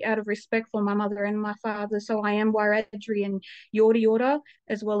out of respect for my mother and my father, so I am Wiradjuri and Yorta,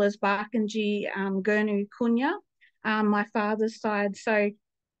 as well as Barkindji, Gurnu, Kunya, my father's side. So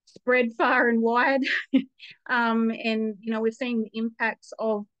spread far and wide. And, you know, we're seeing the impacts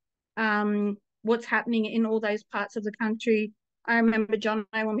of what's happening in all those parts of the country. I remember, John,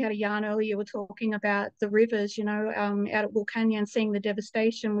 when we had a yarn earlier, we were talking about the rivers, you know, out at Wilcannia, and seeing the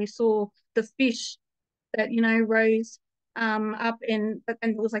devastation. We saw the fish that, you know, rose up, and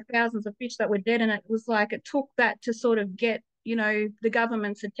it was like thousands of fish that were dead. And it was like, it took that to sort of get, you know, the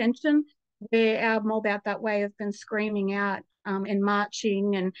government's attention, where our mob out that way have been screaming out and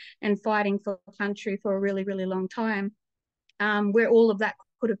marching and fighting for country for a really, really long time, where all of that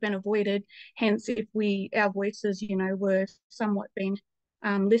could have been avoided. Hence, if our voices, you know, were somewhat being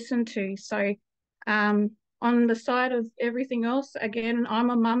listened to. So on the side of everything else, again,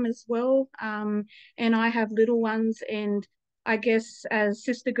 I'm a mum as well, and I have little ones. And I guess, as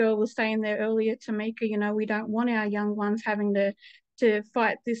Sister Girl was saying there earlier, Tamika, you know, we don't want our young ones having to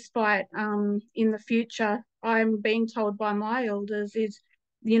fight this fight in the future. I'm being told by my elders is,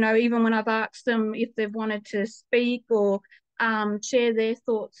 you know, even when I've asked them if they've wanted to speak or share their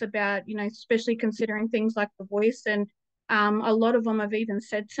thoughts about, you know, especially considering things like the voice. And a lot of them have even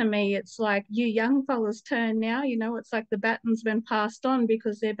said to me, it's like, you young fellas turn now, you know, it's like the baton's been passed on,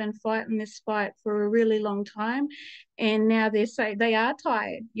 because they've been fighting this fight for a really long time. And now they are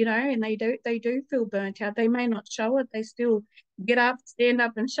tired, you know, and they do feel burnt out. They may not show it. They still get up, stand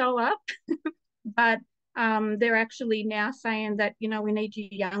up and show up. But they're actually now saying that, you know, we need you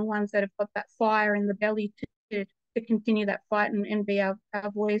young ones that have got that fire in the belly to continue that fight and be our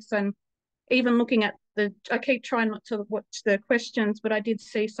voice. And even looking at I keep trying not to watch the questions, but I did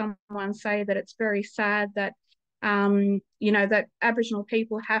see someone say that it's very sad that, you know, that Aboriginal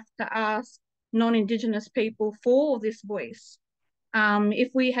people have to ask non-Indigenous people for this voice.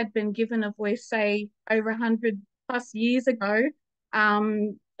 If we had been given a voice, say, over 100+ years ago,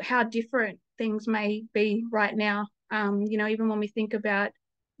 how different things may be right now. You know, even when we think about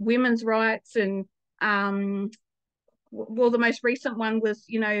women's rights and well, the most recent one was,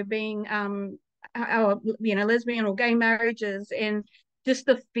 you know, being you know, lesbian or gay marriages, and just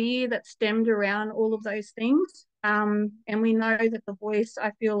the fear that stemmed around all of those things. And we know that the voice,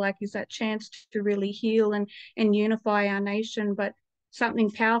 I feel like, is that chance to really heal and unify our nation. But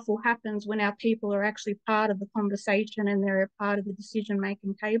something powerful happens when our people are actually part of the conversation and they're a part of the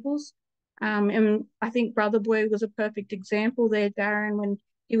decision-making tables. And I think Brother Boy was a perfect example there, Djaran, when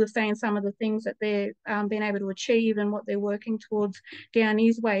he was saying some of the things that they're been able to achieve and what they're working towards down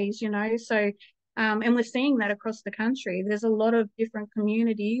his ways, you know. So, and we're seeing that across the country. There's a lot of different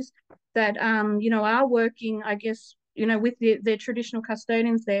communities that, you know, are working, I guess, you know, with their traditional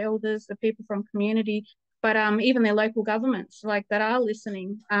custodians, their elders, the people from community, but even their local governments, like, that are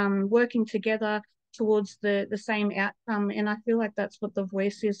listening, working together towards the same outcome. And I feel like that's what the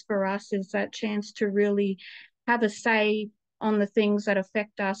voice is for us, is that chance to really have a say on the things that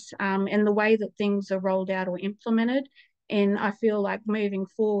affect us, and the way that things are rolled out or implemented. And I feel like moving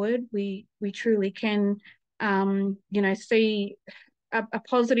forward, we truly can, you know, see a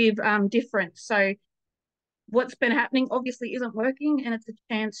positive difference. So what's been happening obviously isn't working, and it's a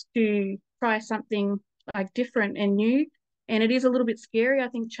chance to try something like different and new. And it is a little bit scary. I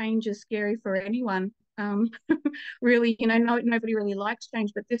think change is scary for anyone. Really, you know, nobody really likes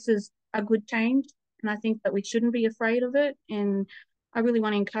change, but this is a good change. And I think that we shouldn't be afraid of it. And I really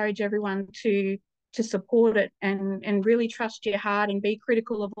want to encourage everyone to support it, and really trust your heart and be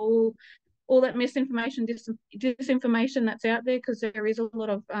critical of all that misinformation, disinformation that's out there, because there is a lot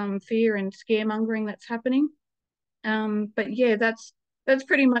of fear and scaremongering that's happening. But yeah, that's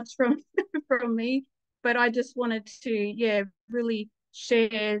pretty much from from me. But I just wanted to, really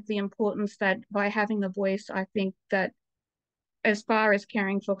share the importance that by having the voice, I think that as far as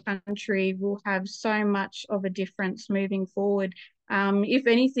caring for country, will have so much of a difference moving forward. If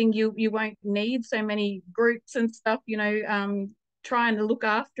anything, you won't need so many groups and stuff, you know, trying to look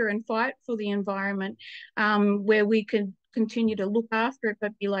after and fight for the environment, where we can continue to look after it,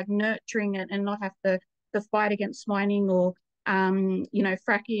 but be like nurturing it, and not have to fight against mining or, you know,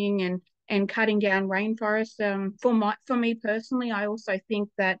 fracking and cutting down rainforests. For me personally, I also think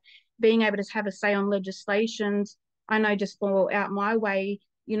that being able to have a say on legislations, I know just for out my way,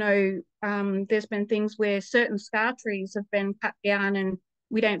 you know, there's been things where certain scar trees have been cut down and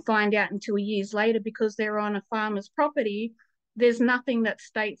we don't find out until years later because they're on a farmer's property. There's nothing that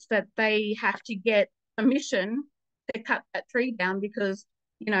states that they have to get permission to cut that tree down because,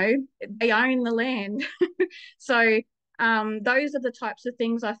 you know, they own the land. So those are the types of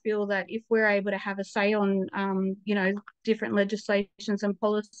things I feel that if we're able to have a say on, you know, different legislations and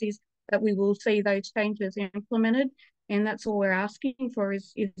policies, that we will see those changes implemented. And that's all we're asking for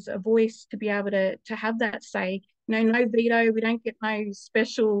is a voice to be able to have that say. No veto. We don't get no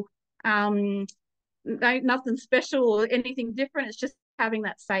special, nothing special or anything different. It's just having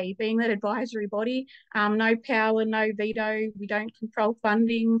that say, being that advisory body. No power, no veto. We don't control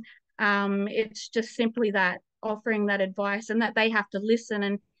funding. It's just simply that, offering that advice, and that they have to listen,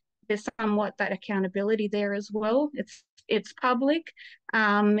 and there's somewhat that accountability there as well. It's public,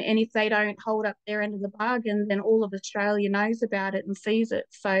 and if they don't hold up their end of the bargain, then all of Australia knows about it and sees it.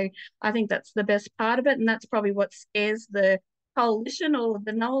 So I think that's the best part of it, and that's probably what scares the coalition or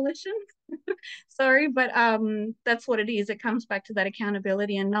the coalition. Sorry, but that's what it is. It comes back to that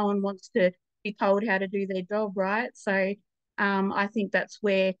accountability, and no one wants to be told how to do their job, right? So I think that's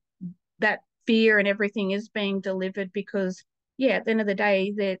where that fear and everything is being delivered, because at the end of the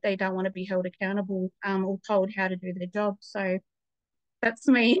day, they don't want to be held accountable or told how to do their job. So that's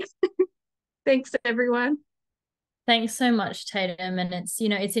me. Thanks, everyone. Thanks so much, Tatum. And it's, you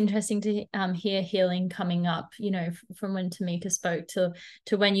know, it's interesting to hear healing coming up, you know, from when Tamika spoke to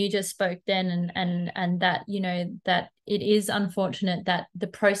when you just spoke then, and that, you know, that it is unfortunate that the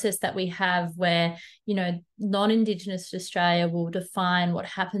process that we have where, you know, non-Indigenous Australia will define what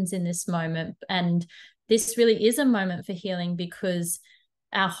happens in this moment. And this really is a moment for healing, because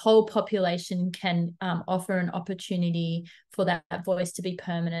our whole population can offer an opportunity for that voice to be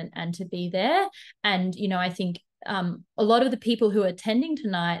permanent and to be there. And, you know, I think a lot of the people who are attending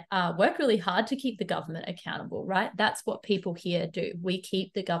tonight work really hard to keep the government accountable, right? That's what people here do. We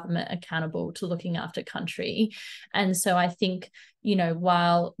keep the government accountable to looking after country. And so I think, you know,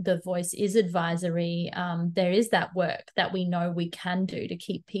 while the voice is advisory, there is that work that we know we can do to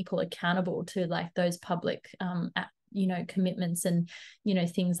keep people accountable to like those public you know, commitments and, you know,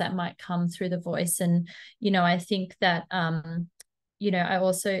 things that might come through the voice. And, you know, I think that you know, I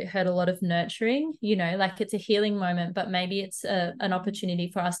also heard a lot of nurturing, you know, like it's a healing moment, but maybe it's an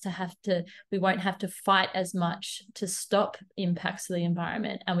opportunity for us to we won't have to fight as much to stop impacts to the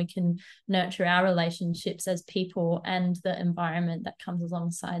environment, and we can nurture our relationships as people and the environment that comes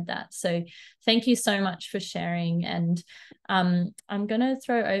alongside that. So thank you so much for sharing. And I'm going to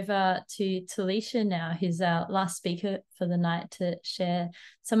throw over to Talicia now, who's our last speaker for the night, to share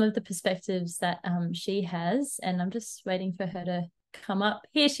some of the perspectives that she has. And I'm just waiting for her to come up.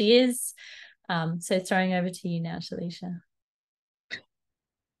 Here she is. So throwing over to you now, Talicia.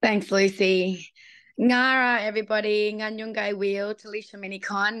 Thanks, Lucy. Ngara, everybody. Nganyungai Wheel, Talicia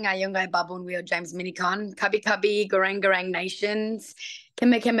Minniecon, Ngayungai Babun Wheel, James Minniecon, Kabi, Gooreng Nations,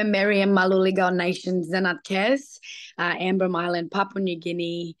 Keme Meriam Maluligal Nations, Zenadth, Amber Island, Papua New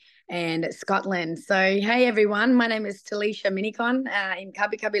Guinea, and Scotland. So, hey, everyone. My name is Talicia Minniecon. In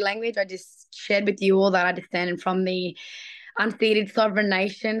Kabi language, I just shared with you all that I understand from the unceded sovereign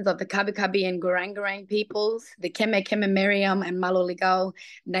nations of the Kabi and Gooreng peoples, the Keme Meriam and Maluligal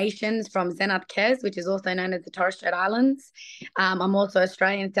nations from Zenadth, which is also known as the Torres Strait Islands. I'm also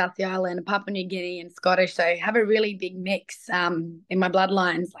Australian, South Sea Island, Papua New Guinea, and Scottish. So I have a really big mix in my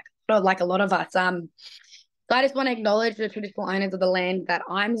bloodlines, like a lot of us. So I just want to acknowledge the traditional owners of the land that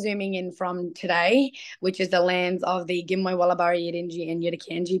I'm zooming in from today, which is the lands of the Gimoi, Wallabari, Yidinji, and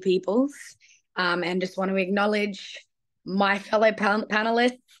Yidakhanji peoples. And just want to acknowledge my fellow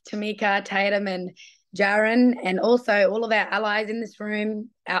panelists, Tamika, Tatum, and Djaran, and also all of our allies in this room,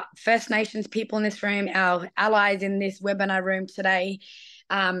 our First Nations people in this room, our allies in this webinar room today,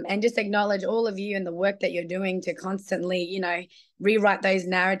 and just acknowledge all of you and the work that you're doing to constantly, rewrite those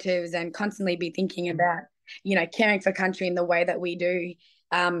narratives and constantly be thinking about, caring for country in the way that we do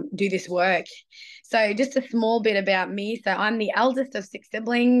this work. So just a small bit about me. So I'm the eldest of 6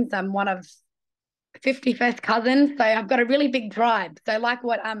 siblings. I'm one of 51st cousins, so I've got a really big tribe. So like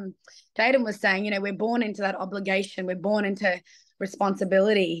what Tatum was saying, we're born into that obligation, we're born into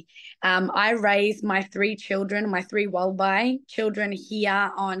responsibility. I raised my 3 children, my 3 Walbai children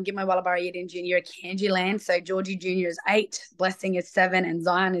here on Gimoi Wallabari Yidinji and Yidakhanji land. So Georgie Jr. is 8, Blessing is 7, and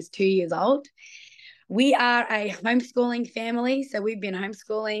Zion is 2 years old. We are a homeschooling family, so we've been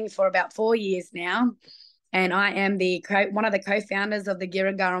homeschooling for about 4 years now. And I am one of the co-founders of the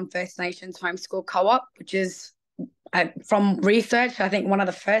Wiradjuri First Nations Homeschool Co-op, which is, from research, I think one of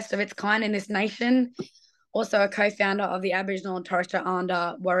the first of its kind in this nation. Also a co-founder of the Aboriginal and Torres Strait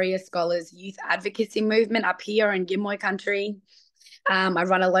Islander Warrior Scholars Youth Advocacy Movement up here in Gimoi country. I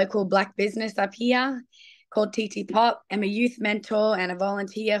run a local Black business up here called TT Pop. I'm a youth mentor and a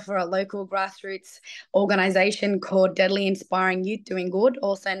volunteer for a local grassroots organisation called Deadly Inspiring Youth Doing Good,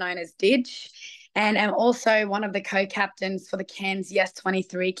 also known as DIDGE. And I'm also one of the co-captains for the Cairns Yes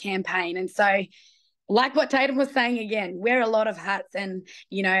 23 campaign. And so, like what Tatum was saying again, wear a lot of hats and,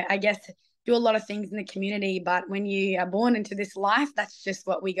 I guess do a lot of things in the community. But when you are born into this life, that's just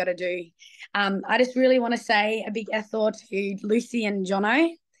what we got to do. I just really want to say a big echo to Lucy and Jono,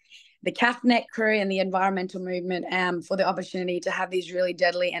 the CAFNet crew and the environmental movement for the opportunity to have these really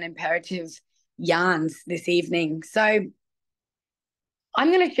deadly and imperative yarns this evening. So I'm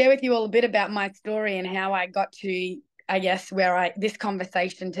going to share with you all a bit about my story and how I got to, I guess, this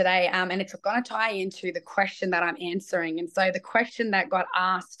conversation today. And it's going to tie into the question that I'm answering. And so the question that got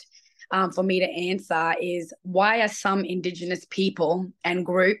asked for me to answer is, why are some Indigenous people and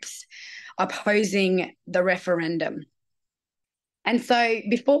groups opposing the referendum? And so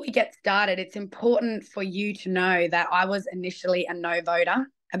before we get started, it's important for you to know that I was initially a no voter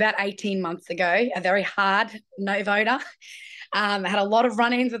about 18 months ago, a very hard no voter. I had a lot of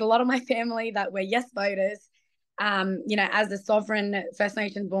run-ins with a lot of my family that were yes voters. As a sovereign First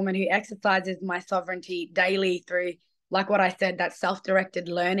Nations woman who exercises my sovereignty daily through, like what I said, that self-directed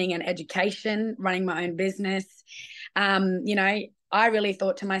learning and education, running my own business, I really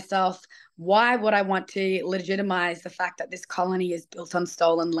thought to myself, why would I want to legitimize the fact that this colony is built on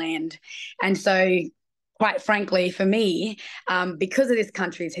stolen land? And so, quite frankly, for me, because of this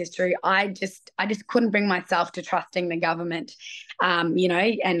country's history, I just couldn't bring myself to trusting the government, and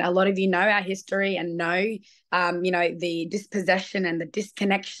a lot of you know our history and know, the dispossession and the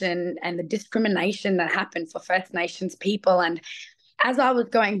disconnection and the discrimination that happened for First Nations people. And as I was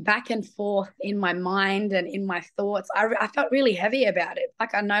going back and forth in my mind and in my thoughts, I felt really heavy about it.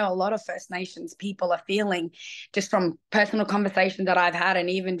 Like I know a lot of First Nations people are feeling, just from personal conversations that I've had and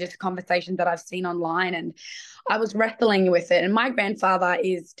even just conversations that I've seen online. And I was wrestling with it. And my grandfather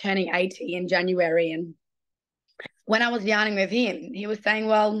is turning 80 in January. And when I was yarning with him, he was saying,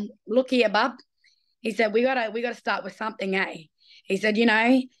 well, look here, bub. He said, we gotta start with something, eh? He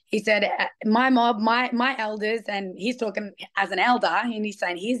said, my mob, my elders, and he's talking as an elder, and he's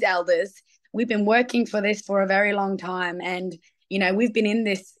saying his elders, we've been working for this for a very long time. And, we've been in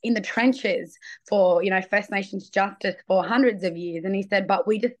the trenches for, First Nations justice for hundreds of years. And he said, but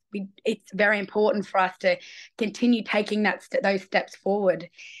it's very important for us to continue taking those steps forward.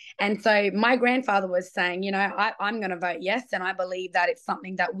 And so my grandfather was saying, I'm going to vote yes. And I believe that it's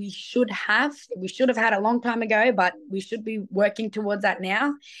something that we should have had a long time ago, but we should be working towards that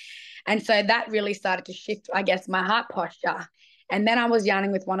now. And so that really started to shift, I guess, my heart posture. And then I was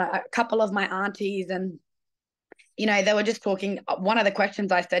yarning with a couple of my aunties, and, you know, they were just talking. One of the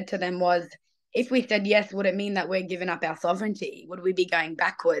questions I said to them was, if we said yes, would it mean that we're giving up our sovereignty? Would we be going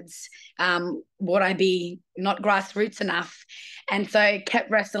backwards? Would I be not grassroots enough? And so kept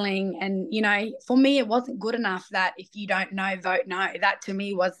wrestling. And, you know, for me, it wasn't good enough that if you don't know, vote no. That to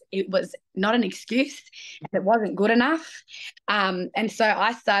me was not an excuse. It wasn't good enough. And so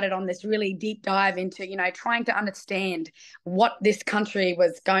I started on this really deep dive into, you know, trying to understand what this country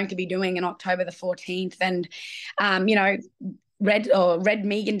was going to be doing in October the 14th. And, you know, read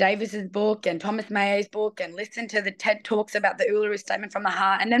Megan Davis's book and Thomas Mayo's book and listened to the TED Talks about the Uluru Statement from the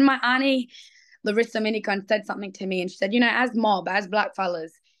Heart. And then my auntie, Larissa Minniecon, said something to me, and she said, you know, as mob, as black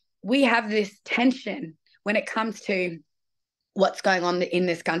fellas, we have this tension when it comes to what's going on in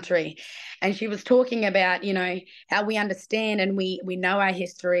this country. And she was talking about, you know, how we understand and we know our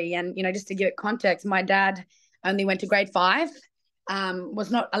history. And, you know, just to give it context, my dad only went to grade 5.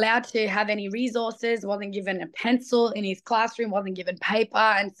 Was not allowed to have any resources, wasn't given a pencil in his classroom, wasn't given paper.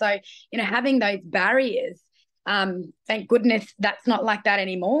 And so, you know, having those barriers, thank goodness that's not like that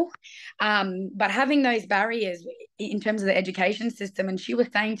anymore. But having those barriers in terms of the education system, and she was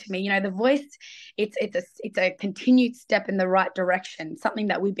saying to me, you know, the voice, it's a continued step in the right direction, something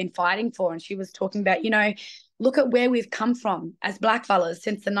that we've been fighting for. And she was talking about, you know, look at where we've come from as black fellas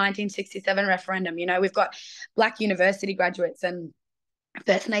since the 1967 referendum. You know, we've got black university graduates and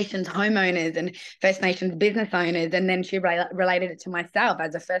First Nations homeowners and First Nations business owners. And then she related it to myself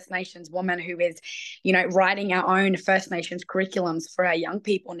as a First Nations woman who is, you know, writing our own First Nations curriculums for our young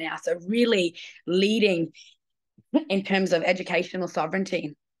people now. So really leading in terms of educational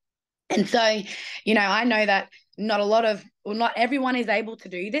sovereignty. And so, you know, I know that not everyone is able to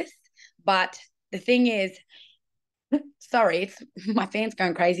do this, but the thing is, sorry, my fan's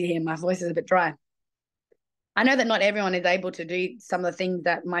going crazy here. My voice is a bit dry. I know that not everyone is able to do some of the things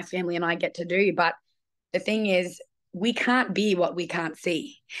that my family and I get to do, but the thing is, we can't be what we can't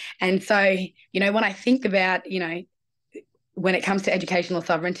see. And so, you know, when I think about, you know, when it comes to educational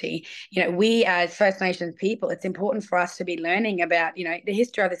sovereignty, you know, we as First Nations people, it's important for us to be learning about, you know, the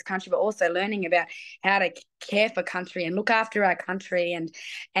history of this country, but also learning about how to care for country and look after our country.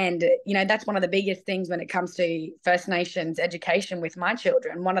 And you know, that's one of the biggest things when it comes to First Nations education with my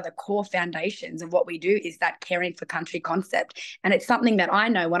children. One of the core foundations of what we do is that caring for country concept. And it's something that I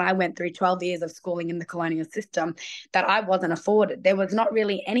know when I went through 12 years of schooling in the colonial system that I wasn't afforded. There was not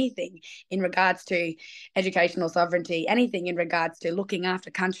really anything in regards to educational sovereignty, anything in regards to looking after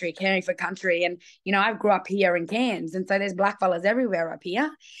country, caring for country. And, you know, I grew up here in Cairns, and so there's black fellas everywhere up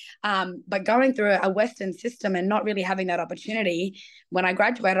here. But going through a Western system and not really having that opportunity, when I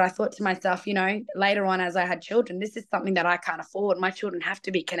graduated, I thought to myself, you know, later on as I had children, this is something that I can't afford. My children have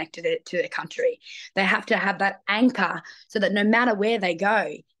to be connected to their country. They have to have that anchor so that no matter where they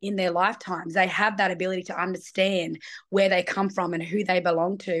go in their lifetimes, they have that ability to understand where they come from and who they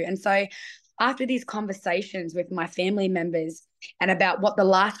belong to. And so after these conversations with my family members and about what the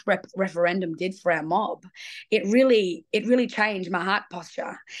last referendum did for our mob, it really changed my heart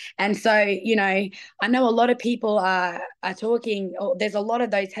posture. And so, you know, I know a lot of people are talking, or there's a lot of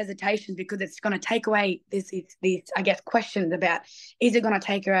those hesitations because it's going to take away these, I guess, questions about, is it going to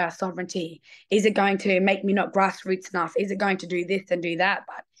take away our sovereignty? Is it going to make me not grassroots enough? Is it going to do this and do that?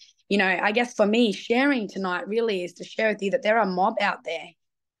 But, you know, I guess for me, sharing tonight really is to share with you that there are mob out there,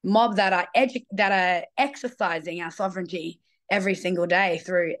 mob that are exercising our sovereignty every single day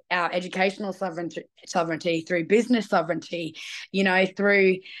through our educational sovereignty, through business sovereignty, you know,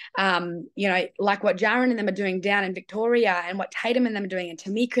 through, you know, like what Djaran and them are doing down in Victoria and what Tatum and them are doing and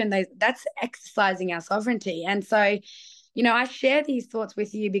Tamika and that's exercising our sovereignty. And so, you know, I share these thoughts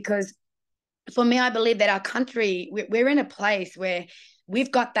with you because for me, I believe that our country, we're in a place where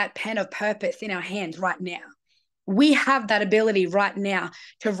we've got that pen of purpose in our hands right now. We have that ability right now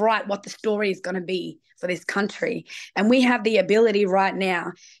to write what the story is going to be for this country. And we have the ability right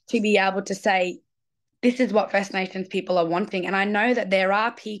now to be able to say, this is what First Nations people are wanting. And I know that there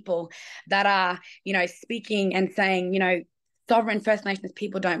are people that are, you know, speaking and saying, you know, sovereign First Nations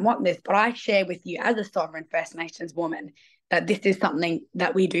people don't want this. But I share with you as a sovereign First Nations woman that this is something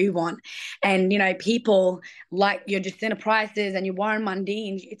that we do want. And, you know, people like your Jacinta Prices and your Warren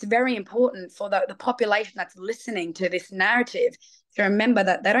Mundine, it's very important for the population that's listening to this narrative to remember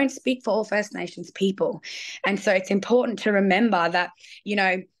that they don't speak for all First Nations people. And so it's important to remember that, you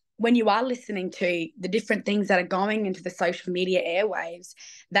know, when you are listening to the different things that are going into the social media airwaves,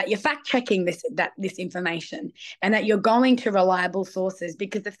 that you're fact checking this information, and that you're going to reliable sources.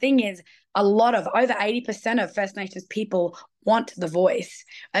 Because the thing is, over 80% of First Nations people want the voice.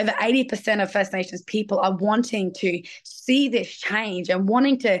 Over 80% of First Nations people are wanting to see this change and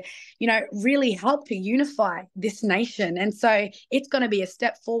wanting to, really help to unify this nation. And so it's going to be a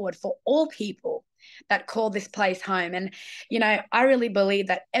step forward for all people that call this place home. And, I really believe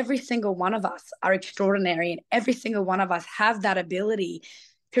that every single one of us are extraordinary, and every single one of us have that ability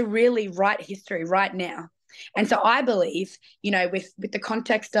to really write history right now. And so I believe, with the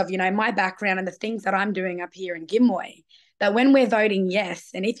context of, my background and the things that I'm doing up here in Gimwe, that when we're voting yes,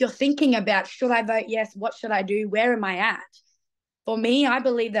 and if you're thinking about, should I vote yes, what should I do, where am I at? For me, I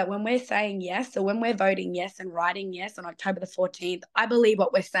believe that when we're saying yes, or when we're voting yes and writing yes on October the 14th, I believe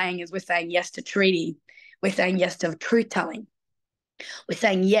what we're saying is we're saying yes to treaty. We're saying yes to truth-telling. We're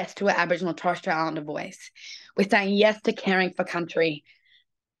saying yes to an Aboriginal Torres Strait Islander voice. We're saying yes to caring for country.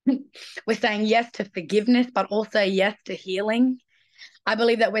 We're saying yes to forgiveness, but also yes to healing. I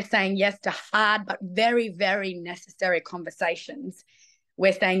believe that we're saying yes to hard but very, very necessary conversations.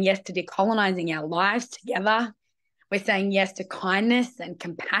 We're saying yes to decolonizing our lives together. We're saying yes to kindness and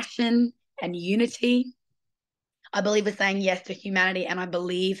compassion and unity. I believe we're saying yes to humanity, and I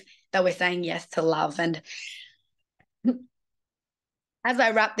believe that we're saying yes to love. And as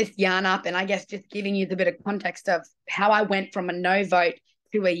I wrap this yarn up, and I guess just giving you the bit of context of how I went from a no vote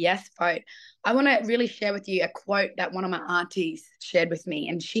to a yes vote, I want to really share with you a quote that one of my aunties shared with me.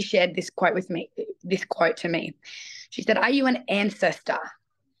 And she shared this quote to me. She said, "Are you an ancestor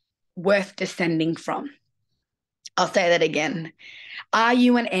worth descending from?" I'll say that again. Are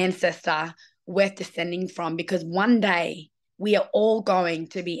you an ancestor worth descending from? Because one day we are all going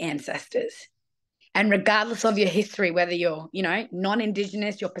to be ancestors. And regardless of your history, whether you're,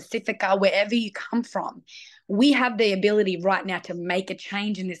 non-Indigenous, you're Pacifica, wherever you come from, we have the ability right now to make a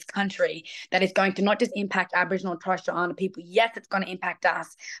change in this country that is going to not just impact Aboriginal and Torres Strait Islander people. Yes, it's going to impact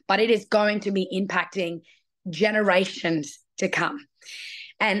us, but it is going to be impacting generations to come.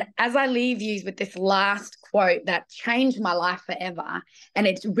 And as I leave you with this last quote that changed my life forever, and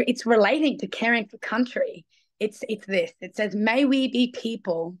it's relating to caring for country, it's this. It says, "May we be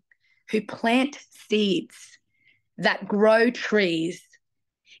people who plant seeds that grow trees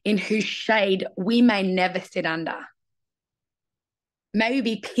in whose shade we may never sit under." May we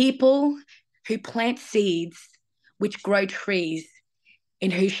be people who plant seeds which grow trees in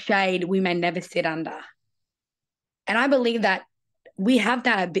whose shade we may never sit under. And I believe that we have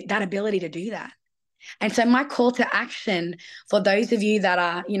that ability to do that. And so my call to action for those of you that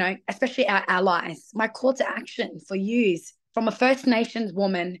are, especially our allies, my call to action for you is from a First Nations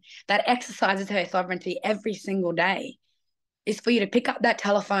woman that exercises her sovereignty every single day, is for you to pick up that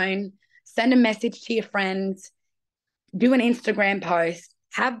telephone, send a message to your friends, do an Instagram post,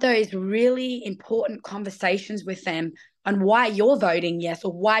 have those really important conversations with them on why you're voting yes,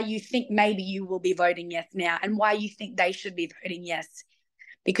 or why you think maybe you will be voting yes now, and why you think they should be voting yes.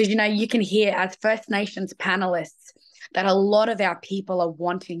 Because, you can hear as First Nations panelists that a lot of our people are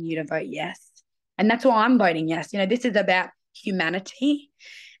wanting you to vote yes. And that's why I'm voting yes. This is about humanity.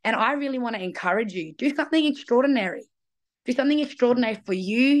 And I really want to encourage you, do something extraordinary. Do something extraordinary for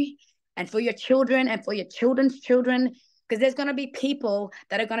you and for your children and for your children's children, because there's going to be people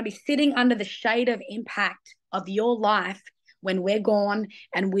that are going to be sitting under the shade of impact of your life when we're gone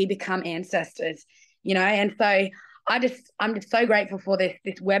and we become ancestors, and so I'm just so grateful for this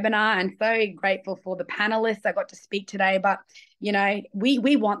webinar, and so grateful for the panelists I got to speak today. But,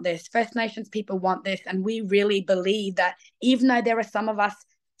 we want this. First Nations people want this. And we really believe that even though there are some of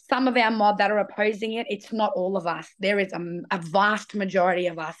our mob that are opposing it, it's not all of us. There is a vast majority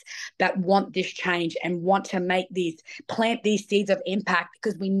of us that want this change and want to plant these seeds of impact,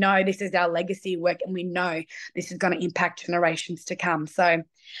 because we know this is our legacy work, and we know this is going to impact generations to come. So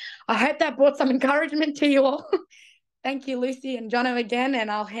I hope that brought some encouragement to you all. Thank you, Lucy and Jono, again, and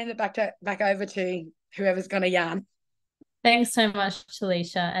I'll hand it back over to whoever's going to yarn. Thanks so much,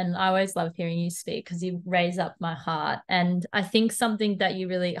 Talicia. And I always love hearing you speak because you raise up my heart. And I think something that you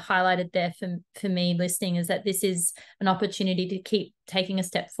really highlighted there for me listening is that this is an opportunity to keep taking a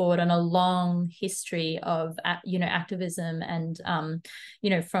step forward on a long history of, activism and,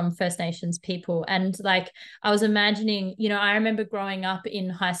 from First Nations people. And I was imagining, I remember growing up in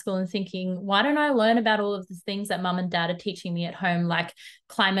high school and thinking, why don't I learn about all of the things that mum and dad are teaching me at home, like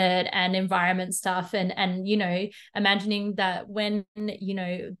climate and environment stuff, and imagining that when,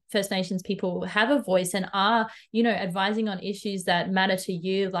 First Nations people have a voice and are, advising on issues that matter to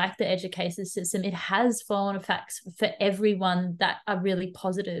you, like the education system, it has flow-on effects for everyone that are really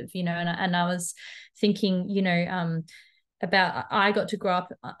positive, you know. And I was thinking, you know, about, I got to grow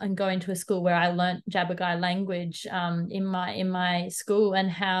up and go into a school where I learnt Jabbergai language in my school, and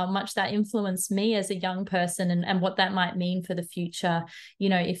how much that influenced me as a young person, and what that might mean for the future, you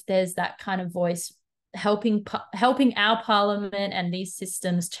know, if there's that kind of voice helping our parliament and these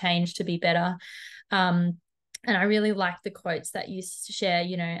systems change to be better. And I really like the quotes that you share,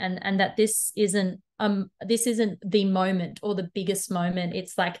 you know, and that this isn't the moment or the biggest moment.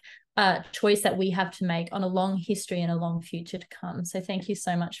 It's like a choice that we have to make on a long history and a long future to come. So thank you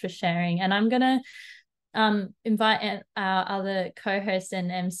so much for sharing. And I'm going to invite our other co-host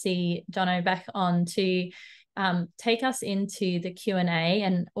and MC, Jono, back on to take us into the Q&A,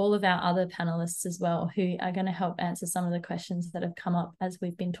 and all of our other panelists as well, who are going to help answer some of the questions that have come up as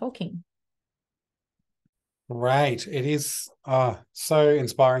we've been talking. Great. It is so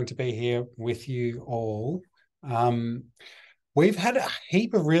inspiring to be here with you all. We've had a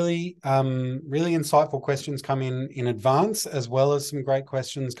heap of really insightful questions come in advance, as well as some great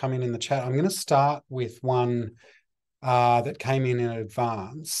questions come in the chat. I'm going to start with one that came in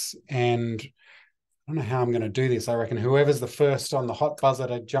advance, and I don't know how I'm going to do this. I reckon whoever's the first on the hot buzzer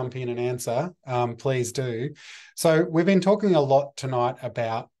to jump in and answer, please do. So we've been talking a lot tonight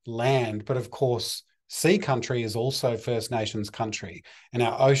about land, but of course, sea country is also First Nations country, and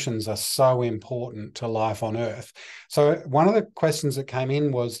our oceans are so important to life on Earth. So one of the questions that came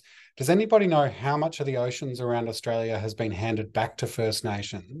in was, does anybody know how much of the oceans around Australia has been handed back to First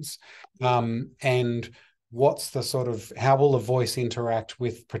Nations? And what's the sort of, how will the voice interact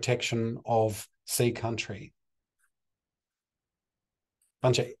with protection of sea country?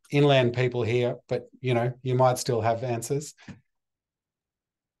 Bunch of inland people here, but you know, you might still have answers.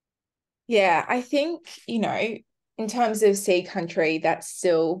 Yeah, I think, you know, in terms of sea country, that's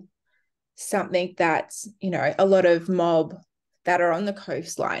still something that's, you know, a lot of mob that are on the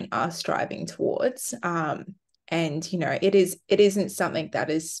coastline are striving towards. And, you know, it isn't something that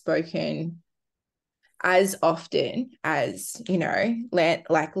is spoken as often as, you know, land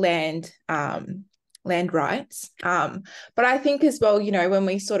rights. But I think as well, you know, when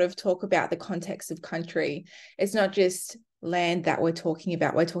we sort of talk about the context of country, it's not just land that we're talking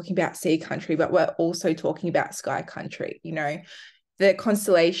about sea country, but we're also talking about sky country. You know, the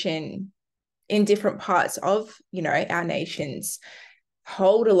constellation in different parts of, you know, our nations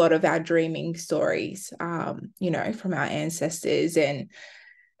hold a lot of our dreaming stories, you know, from our ancestors, and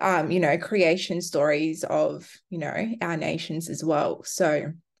you know, creation stories of, you know, our nations as well.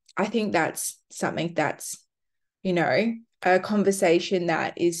 So I think that's something that's, you know, a conversation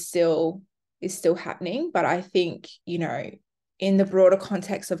that is still happening. But I think, you know, in the broader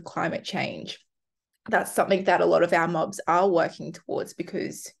context of climate change, that's something that a lot of our mobs are working towards,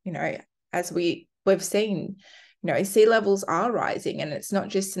 because, you know, as we've seen, you know, sea levels are rising, and it's not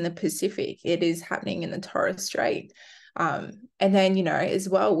just in the Pacific, it is happening in the Torres Strait. And then, you know, as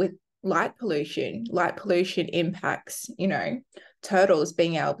well with light pollution impacts, you know, turtles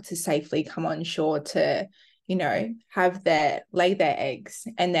being able to safely come on shore to, you know, lay their eggs.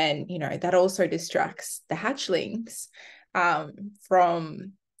 And then, you know, that also distracts the hatchlings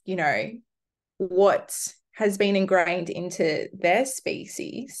from, you know, what has been ingrained into their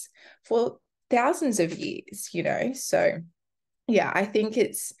species for thousands of years, you know. So yeah, I think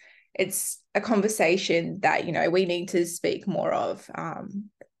it's a conversation that, you know, we need to speak more of,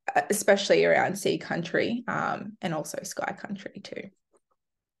 especially around sea country, and also sky country too.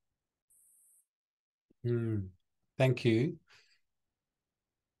 Thank you.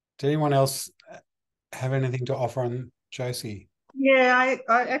 Did anyone else have anything to offer on Josie? Yeah,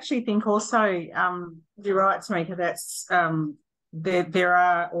 I actually think also you're right, Tamika. That's there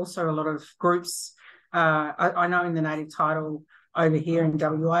are also a lot of groups. I know in the native title over here in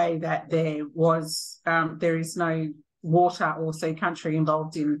WA that there is no water or sea country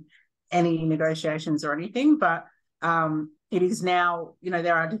involved in any negotiations or anything, but it is now, you know,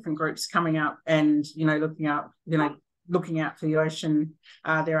 there are different groups coming up and, you know, looking out for the ocean.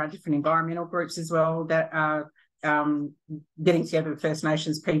 There are different environmental groups as well that are getting together with First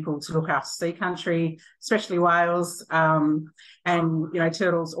Nations people to look after sea country, especially whales, and, you know,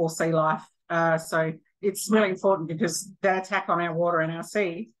 turtles or sea life. So it's really important, because the attack on our water and our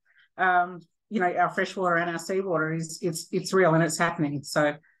sea, you know, our fresh water and our seawater it's real and it's happening.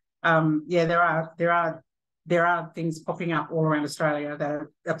 So yeah, there are things popping up all around Australia that are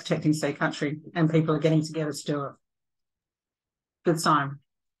protecting sea country, and people are getting together to do it. Good sign.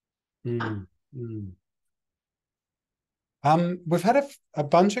 We've had a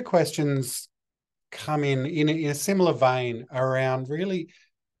bunch of questions come in a similar vein around really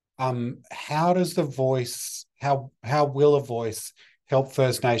how will a voice help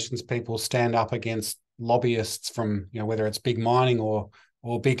First Nations people stand up against lobbyists from, whether it's big mining or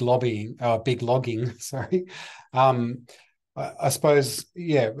big lobbying, big logging. Sorry. I suppose,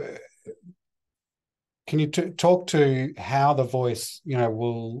 can you talk to how the voice,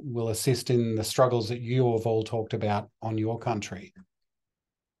 will assist in the struggles that you have all talked about on your country?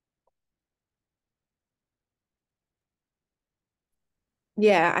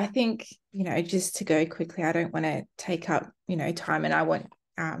 Yeah, I think, just to go quickly, I don't want to take up, time, and I want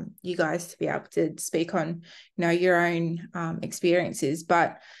you guys to be able to speak on, your own experiences.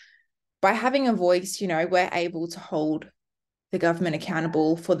 But by having a voice, we're able to hold the government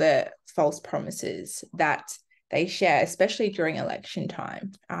accountable for the false promises that they share, especially during election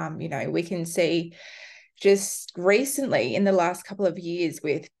time. We can see just recently in the last couple of years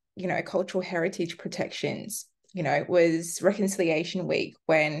with, cultural heritage protections, it was Reconciliation Week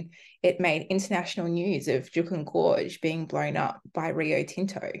when it made international news of Juukan Gorge being blown up by Rio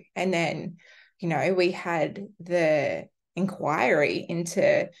Tinto. And then, we had the inquiry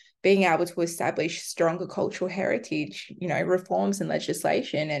into being able to establish stronger cultural heritage, reforms and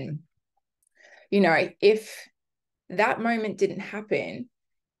legislation. And, if that moment didn't happen,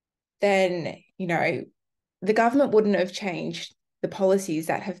 then, the government wouldn't have changed the policies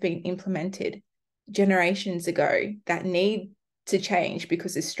that have been implemented generations ago that need to change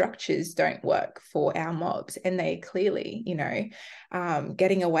because the structures don't work for our mobs, and they clearly,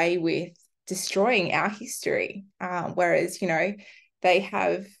 getting away with destroying our history, whereas, they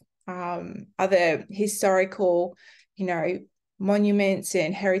have other historical, monuments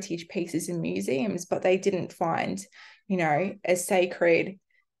and heritage pieces in museums, but they didn't find, a sacred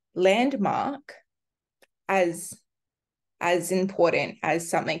landmark as important as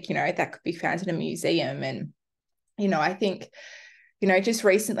something, that could be found in a museum. And, I think, just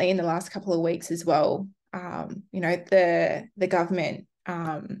recently in the last couple of weeks as well, the government,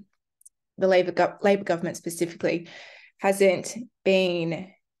 the Labor government specifically, hasn't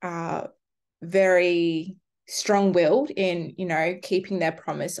been very strong-willed in, keeping their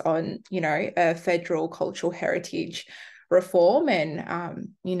promise on, a federal cultural heritage reform.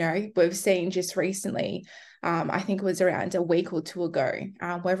 And, we've seen just recently, I think it was around a week or two ago,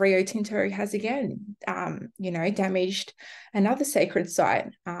 where Rio Tinto has again, damaged another sacred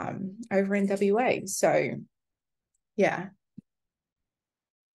site over in WA. So, yeah.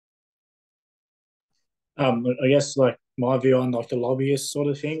 I guess like my view on like the lobbyist sort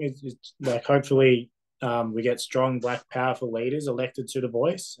of thing is like hopefully we get strong black powerful leaders elected to the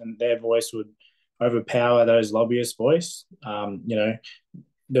voice, and their voice would overpower those lobbyists' voice.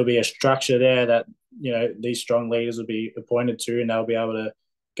 There'll be a structure there that these strong leaders will be appointed to, and they'll be able to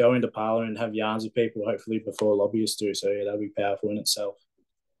go into Parliament and have yarns with people hopefully before lobbyists do. So that'll be powerful in itself.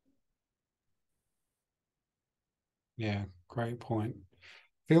 Yeah, great point.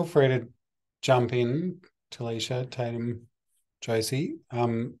 Feel free to jump in, Talicia, Tatum, Josie.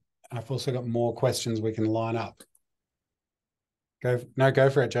 I've also got more questions we can line up. Go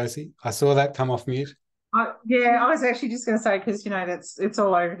for it, Josie. I saw that come off mute. I was actually just going to say, because it's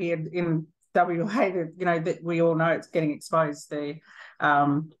all over here in WA that that we all know it's getting exposed. This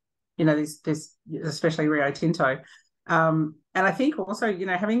especially Rio Tinto, and I think also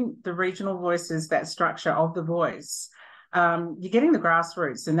having the regional voices, that structure of the voice. You're getting the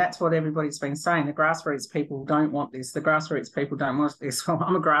grassroots, and that's what everybody's been saying. The grassroots people don't want this. The grassroots people don't want this. Well,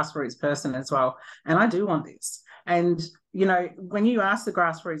 I'm a grassroots person as well, and I do want this. And, when you ask the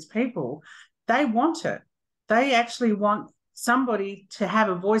grassroots people, they want it. They actually want somebody to have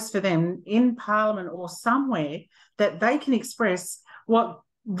a voice for them in Parliament or somewhere that they can express what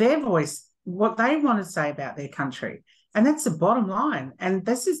they want to say about their country. And that's the bottom line. And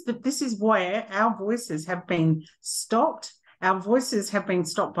this is where our voices have been stopped. Our voices have been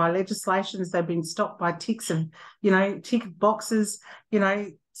stopped by legislations. They've been stopped by ticks of, tick boxes,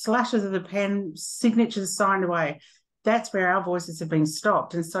 slashes of the pen, signatures signed away. That's where our voices have been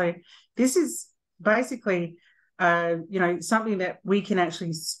stopped. And so this is basically, something that we can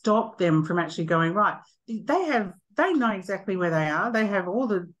actually stop them from actually going, right. They know exactly where they are. They have all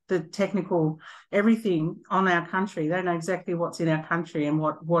the technical, everything on our country. They know exactly what's in our country and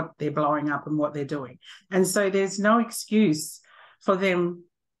what they're blowing up and what they're doing. And so there's no excuse for them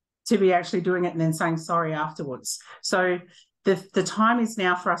to be actually doing it and then saying sorry afterwards. So the time is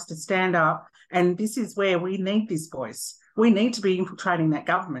now for us to stand up, and this is where we need this voice. We need to be infiltrating that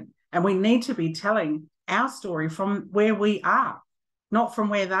government, and we need to be telling our story from where we are, not from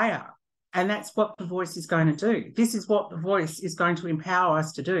where they are. And that's what the voice is going to do. This is what the voice is going to empower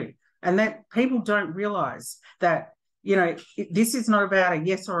us to do. And that people don't realise that, this is not about a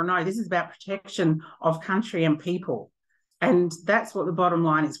yes or a no. This is about protection of country and people. And that's what the bottom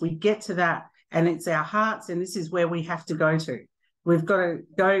line is. We get to that, and it's our hearts, and this is where we have to go to. We've got to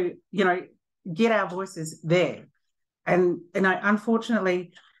go, get our voices there. And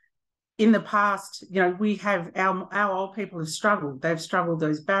unfortunately, in the past, we have our old people have struggled. They've struggled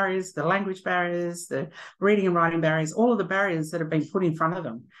those barriers, the language barriers, the reading and writing barriers, all of the barriers that have been put in front of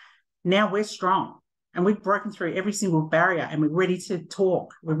them. Now we're strong, and we've broken through every single barrier, and we're ready to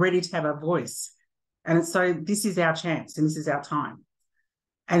talk. We're ready to have a voice. And so this is our chance, and this is our time.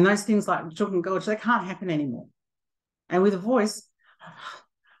 And those things like Children Gorge, they can't happen anymore. And with a voice,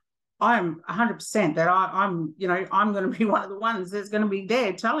 I am 100% that I'm going to be one of the ones that's going to be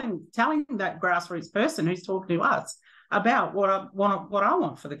there telling that grassroots person who's talking to us about what I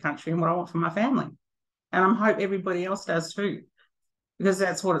want for the country and what I want for my family. And I hope everybody else does too, because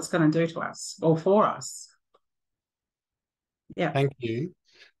that's what it's going to do to us or for us. Yeah. Thank you.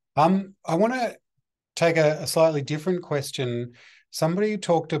 I want to take a slightly different question. Somebody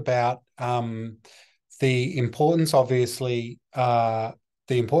talked about the importance, obviously,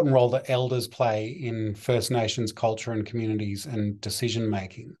 the important role that elders play in First Nations culture and communities and decision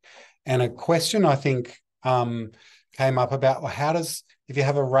making. And a question I think came up about, well, if you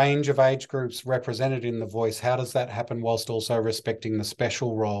have a range of age groups represented in the voice, how does that happen whilst also respecting the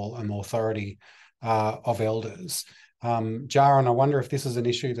special role and authority of elders? Djaran, I wonder if this is an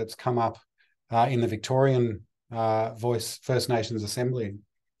issue that's come up in the Victorian Voice First Nations Assembly.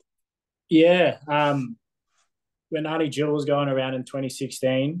 Yeah. When Auntie Jill was going around in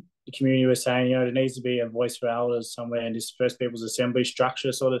 2016, the community was saying, there needs to be a voice for elders somewhere in this First Peoples Assembly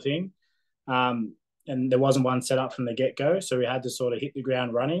structure sort of thing. And there wasn't one set up from the get-go, so we had to sort of hit the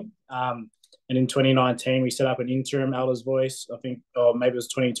ground running. And in 2019, we set up an interim elders voice, I think, or maybe it was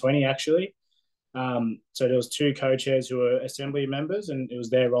 2020 actually. So there was 2 co-chairs who were assembly members, and it was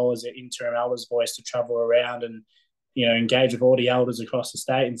their role as an interim elders voice to travel around and engage with all the elders across the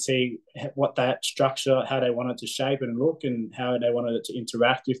state and see what that structure, how they want it to shape and look, and how they wanted it to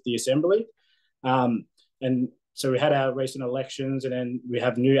interact with the assembly. And so we had our recent elections, and then we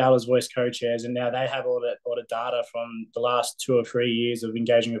have new elders voice co-chairs, and now they have all the data from the last 2 or 3 years of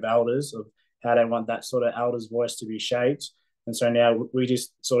engaging with elders of how they want that sort of elders voice to be shaped. And so now we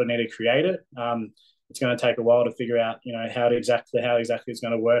just sort of need to create it. It's going to take a while to figure out, how exactly it's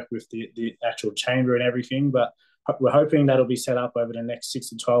going to work with the actual chamber and everything. But we're hoping that'll be set up over the next 6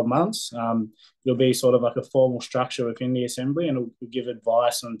 to 12 months. It'll be sort of like a formal structure within the assembly, and it'll give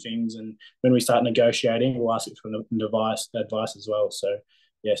advice on things. And when we start negotiating, we'll ask it for advice as well. So,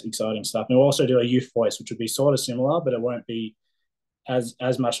 yes, exciting stuff. And we'll also do a youth voice, which would be sort of similar, but it won't be as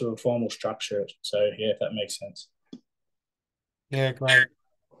much of a formal structure. So, yeah, if that makes sense. Yeah, great.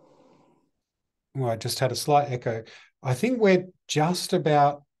 Well, I just had a slight echo. I think we're just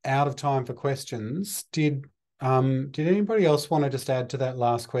about out of time for questions. Did anybody else want to just add to that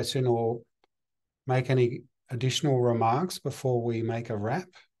last question or make any additional remarks before we make a wrap?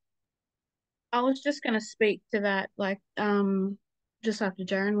 I was just going to speak to that, just after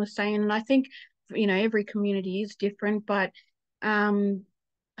Djaran was saying, and I think, every community is different, but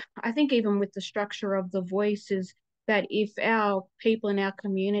I think even with the structure of the voice is that if our people in our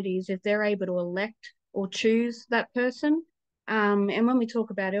communities, if they're able to elect or choose that person, and when we talk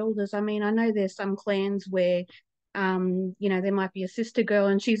about elders, I know there's some clans where, there might be a sister girl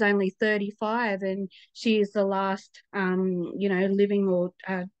and she's only 35 and she is the last, living or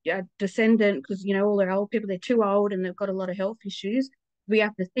descendant because, all their old people, they're too old and they've got a lot of health issues. We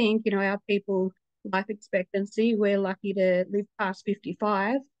have to think, our people, life expectancy, we're lucky to live past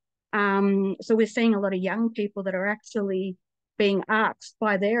 55. So we're seeing a lot of young people that are actually being asked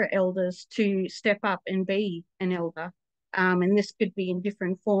by their elders to step up and be an elder. And this could be in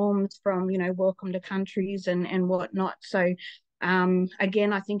different forms from, welcome to countries and whatnot. So,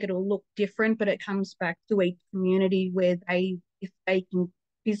 again, I think it'll look different, but it comes back to each community where if they can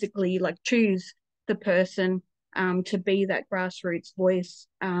physically choose the person to be that grassroots voice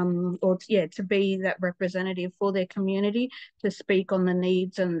to be that representative for their community to speak on the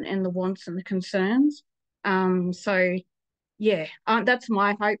needs and the wants and the concerns. So, yeah, that's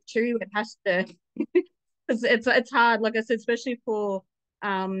my hope too. It has to... it's hard, like I said, especially for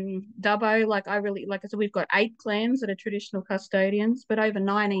Dubbo. I said, we've got 8 clans that are traditional custodians, but over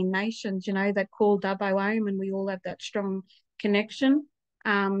 19 nations, that call Dubbo home, and we all have that strong connection.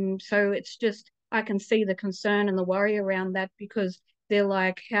 So it's just, I can see the concern and the worry around that, because they're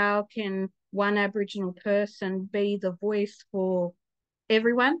like, how can one Aboriginal person be the voice for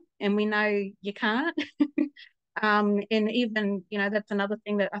everyone? And we know you can't. And even, you know, that's another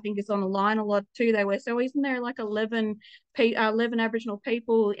thing that I think is on the line a lot too. They were, so isn't there like 11 Aboriginal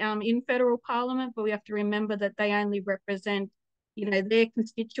people in federal parliament, but we have to remember that they only represent, you know, their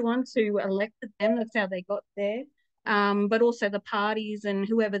constituents who elected them. That's how they got there. But also the parties and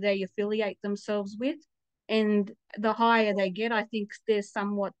whoever they affiliate themselves with. And the higher they get, I think there's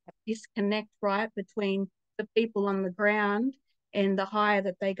somewhat a disconnect, right, between the people on the ground and the higher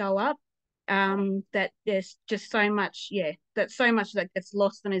that they go up. That there's just so much, that so much that gets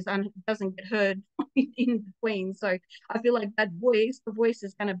lost and doesn't get heard in between. So I feel like the voice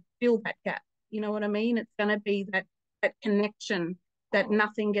is going to fill that gap. You know what I mean? It's going to be that connection, that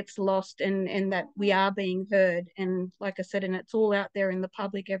nothing gets lost, and that we are being heard. And like I said, and it's all out there in the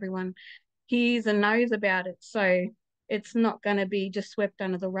public. Everyone hears and knows about it. So it's not going to be just swept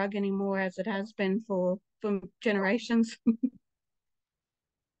under the rug anymore, as it has been for generations.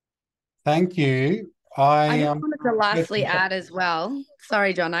 Thank you. I just wanted to lastly add as well.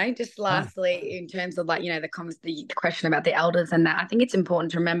 Sorry, Jono. Just lastly, in terms of like, you know, the question about the elders and that, I think it's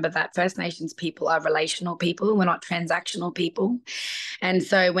important to remember that First Nations people are relational people. We're not transactional people. And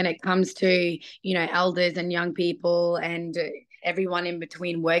so when it comes to, you know, elders and young people and everyone in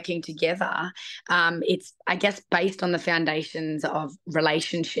between working together, it's, I guess, based on the foundations of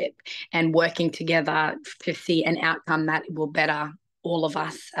relationship and working together to see an outcome that will better all of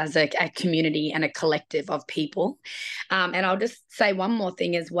us as a community and a collective of people. And I'll just say one more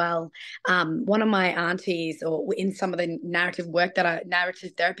thing as well. One of my aunties, or in some of the narrative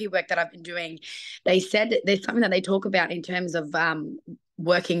therapy work that I've been doing, they said that there's something that they talk about in terms of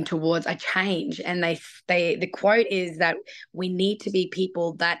working towards a change. And the quote is that we need to be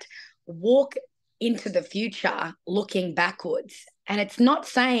people that walk into the future looking backwards. And it's not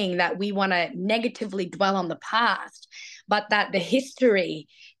saying that we want to negatively dwell on the past, but that the history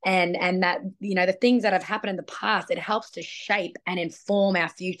and that, you know, the things that have happened in the past, it helps to shape and inform our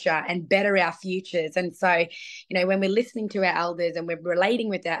future and better our futures. And so, you know, when we're listening to our elders and we're relating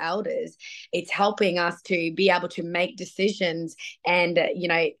with our elders, it's helping us to be able to make decisions and, you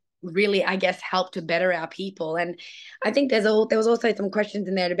know, really, I guess, help to better our people. And I think there was also some questions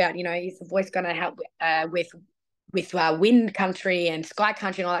in there about, you know, is the voice going to help with wind country and sky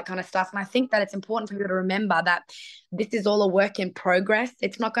country and all that kind of stuff. And I think that it's important for you to remember that this is all a work in progress.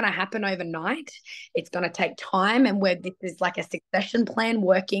 It's not going to happen overnight. It's going to take time, and this is like a succession plan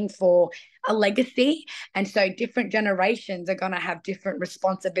working for a legacy. And so different generations are going to have different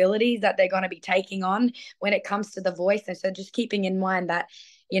responsibilities that they're going to be taking on when it comes to the voice. And so just keeping in mind that,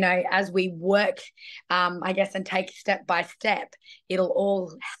 you know, as we work, I guess, and take step by step, it'll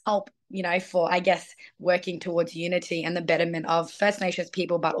all help, you know, for, I guess, working towards unity and the betterment of First Nations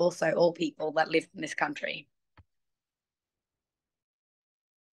people, but also all people that live in this country.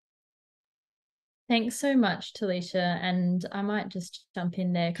 Thanks so much, Talicia. And I might just jump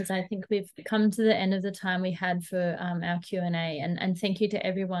in there because I think we've come to the end of the time we had for our Q&A. And thank you to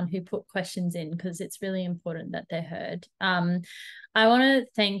everyone who put questions in, because it's really important that they're heard. I want to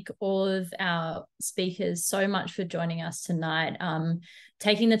thank all of our speakers so much for joining us tonight,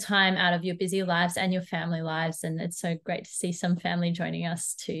 taking the time out of your busy lives and your family lives. And it's so great to see some family joining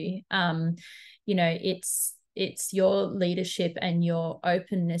us too. You know, it's your leadership and your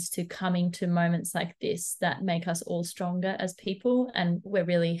openness to coming to moments like this that make us all stronger as people. And we're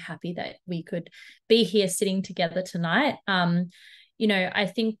really happy that we could be here sitting together tonight. You know, I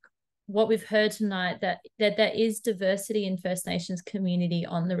think what we've heard tonight, that there is diversity in First Nations community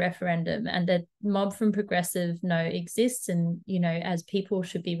on the referendum, and that mob from progressive exists, and, you know, as people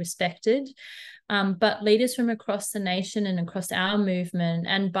should be respected. But leaders from across the nation and across our movement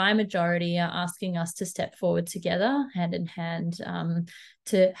and by majority are asking us to step forward together, hand in hand,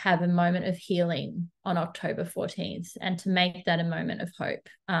 to have a moment of healing on October 14th and to make that a moment of hope.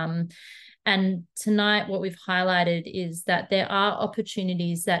 And tonight, what we've highlighted is that there are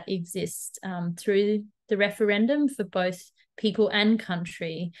opportunities that exist through the referendum for both people and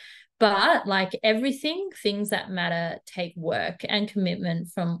country. But like everything, things that matter take work and commitment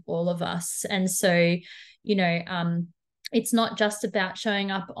from all of us. And so, you know, it's not just about showing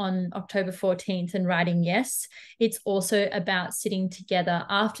up on October 14th and writing yes. It's also about sitting together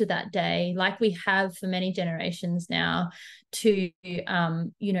after that day, like we have for many generations now, to,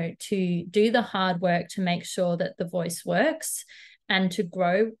 you know, to do the hard work to make sure that the voice works and to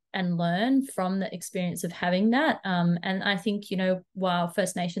grow and learn from the experience of having that. And I think, you know, while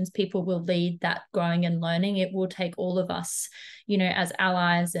First Nations people will lead that growing and learning, it will take all of us, you know, as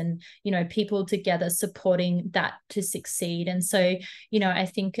allies and, you know, people together supporting that to succeed. And so, you know, I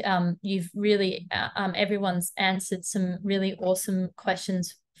think you've really, everyone's answered some really awesome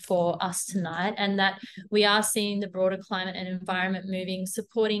questions for us tonight, and that we are seeing the broader climate and environment moving,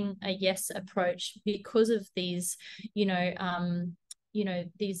 supporting a yes approach because of these,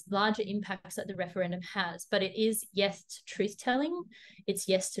 these larger impacts that the referendum has. But it is yes to truth-telling, it's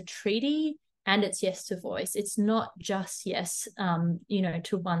yes to treaty, and it's yes to voice. It's not just yes,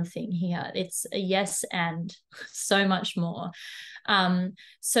 to one thing here. It's a yes and so much more.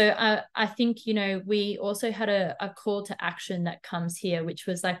 So I think, we also had a call to action that comes here, which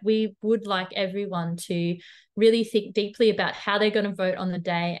was like, we would like everyone to really think deeply about how they're going to vote on the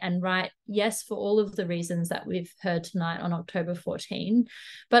day and write yes for all of the reasons that we've heard tonight on October 14,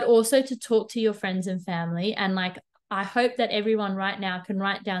 but also to talk to your friends and family. And like, I hope that everyone right now can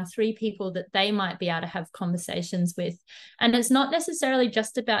write down 3 people that they might be able to have conversations with. And it's not necessarily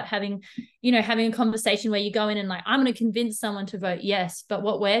just about having a conversation where you go in and like, I'm going to convince someone to vote yes. But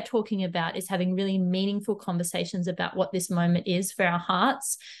what we're talking about is having really meaningful conversations about what this moment is for our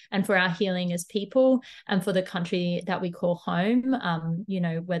hearts and for our healing as people and for the country that we call home,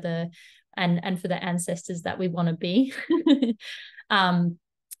 whether and for the ancestors that we want to be.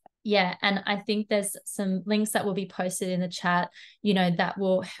 Yeah, and I think there's some links that will be posted in the chat, that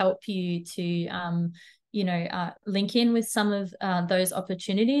will help you to, link in with some of those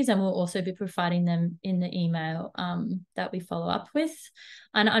opportunities, and we'll also be providing them in the email that we follow up with.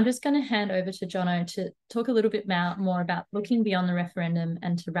 And I'm just going to hand over to Jono to talk a little bit more about looking beyond the referendum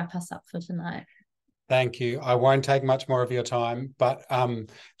and to wrap us up for tonight. Thank you. I won't take much more of your time, but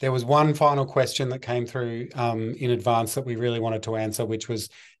there was one final question that came through in advance that we really wanted to answer, which was,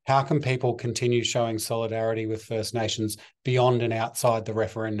 how can people continue showing solidarity with First Nations beyond and outside the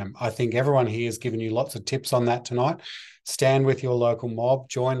referendum? I think everyone here has given you lots of tips on that tonight. Stand with your local mob,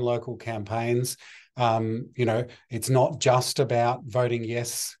 join local campaigns. It's not just about voting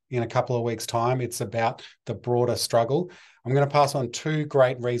yes in a couple of weeks' time. It's about the broader struggle. I'm going to pass on 2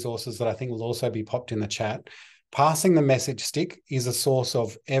 great resources that I think will also be popped in the chat. Passing the Message Stick is a source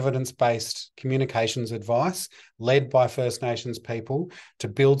of evidence-based communications advice led by First Nations people to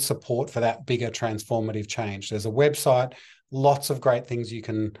build support for that bigger transformative change. There's a website, lots of great things you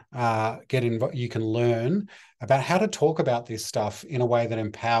can you can learn about how to talk about this stuff in a way that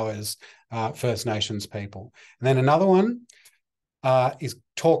empowers First Nations people. And then another one is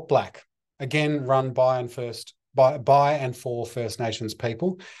Talk Black, again run by and for First Nations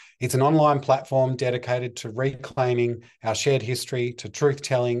people. It's an online platform dedicated to reclaiming our shared history, to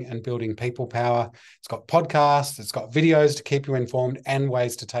truth-telling and building people power. It's got podcasts, it's got videos to keep you informed and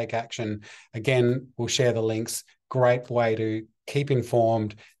ways to take action. Again, we'll share the links. Great way to keep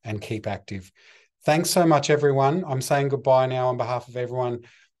informed and keep active. Thanks so much, everyone. I'm saying goodbye now on behalf of everyone.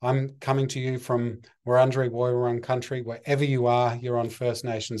 I'm coming to you from Wurrung Wurrung country. Wherever you are, you're on First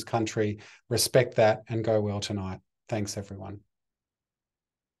Nations country. Respect that and go well tonight. Thanks, everyone.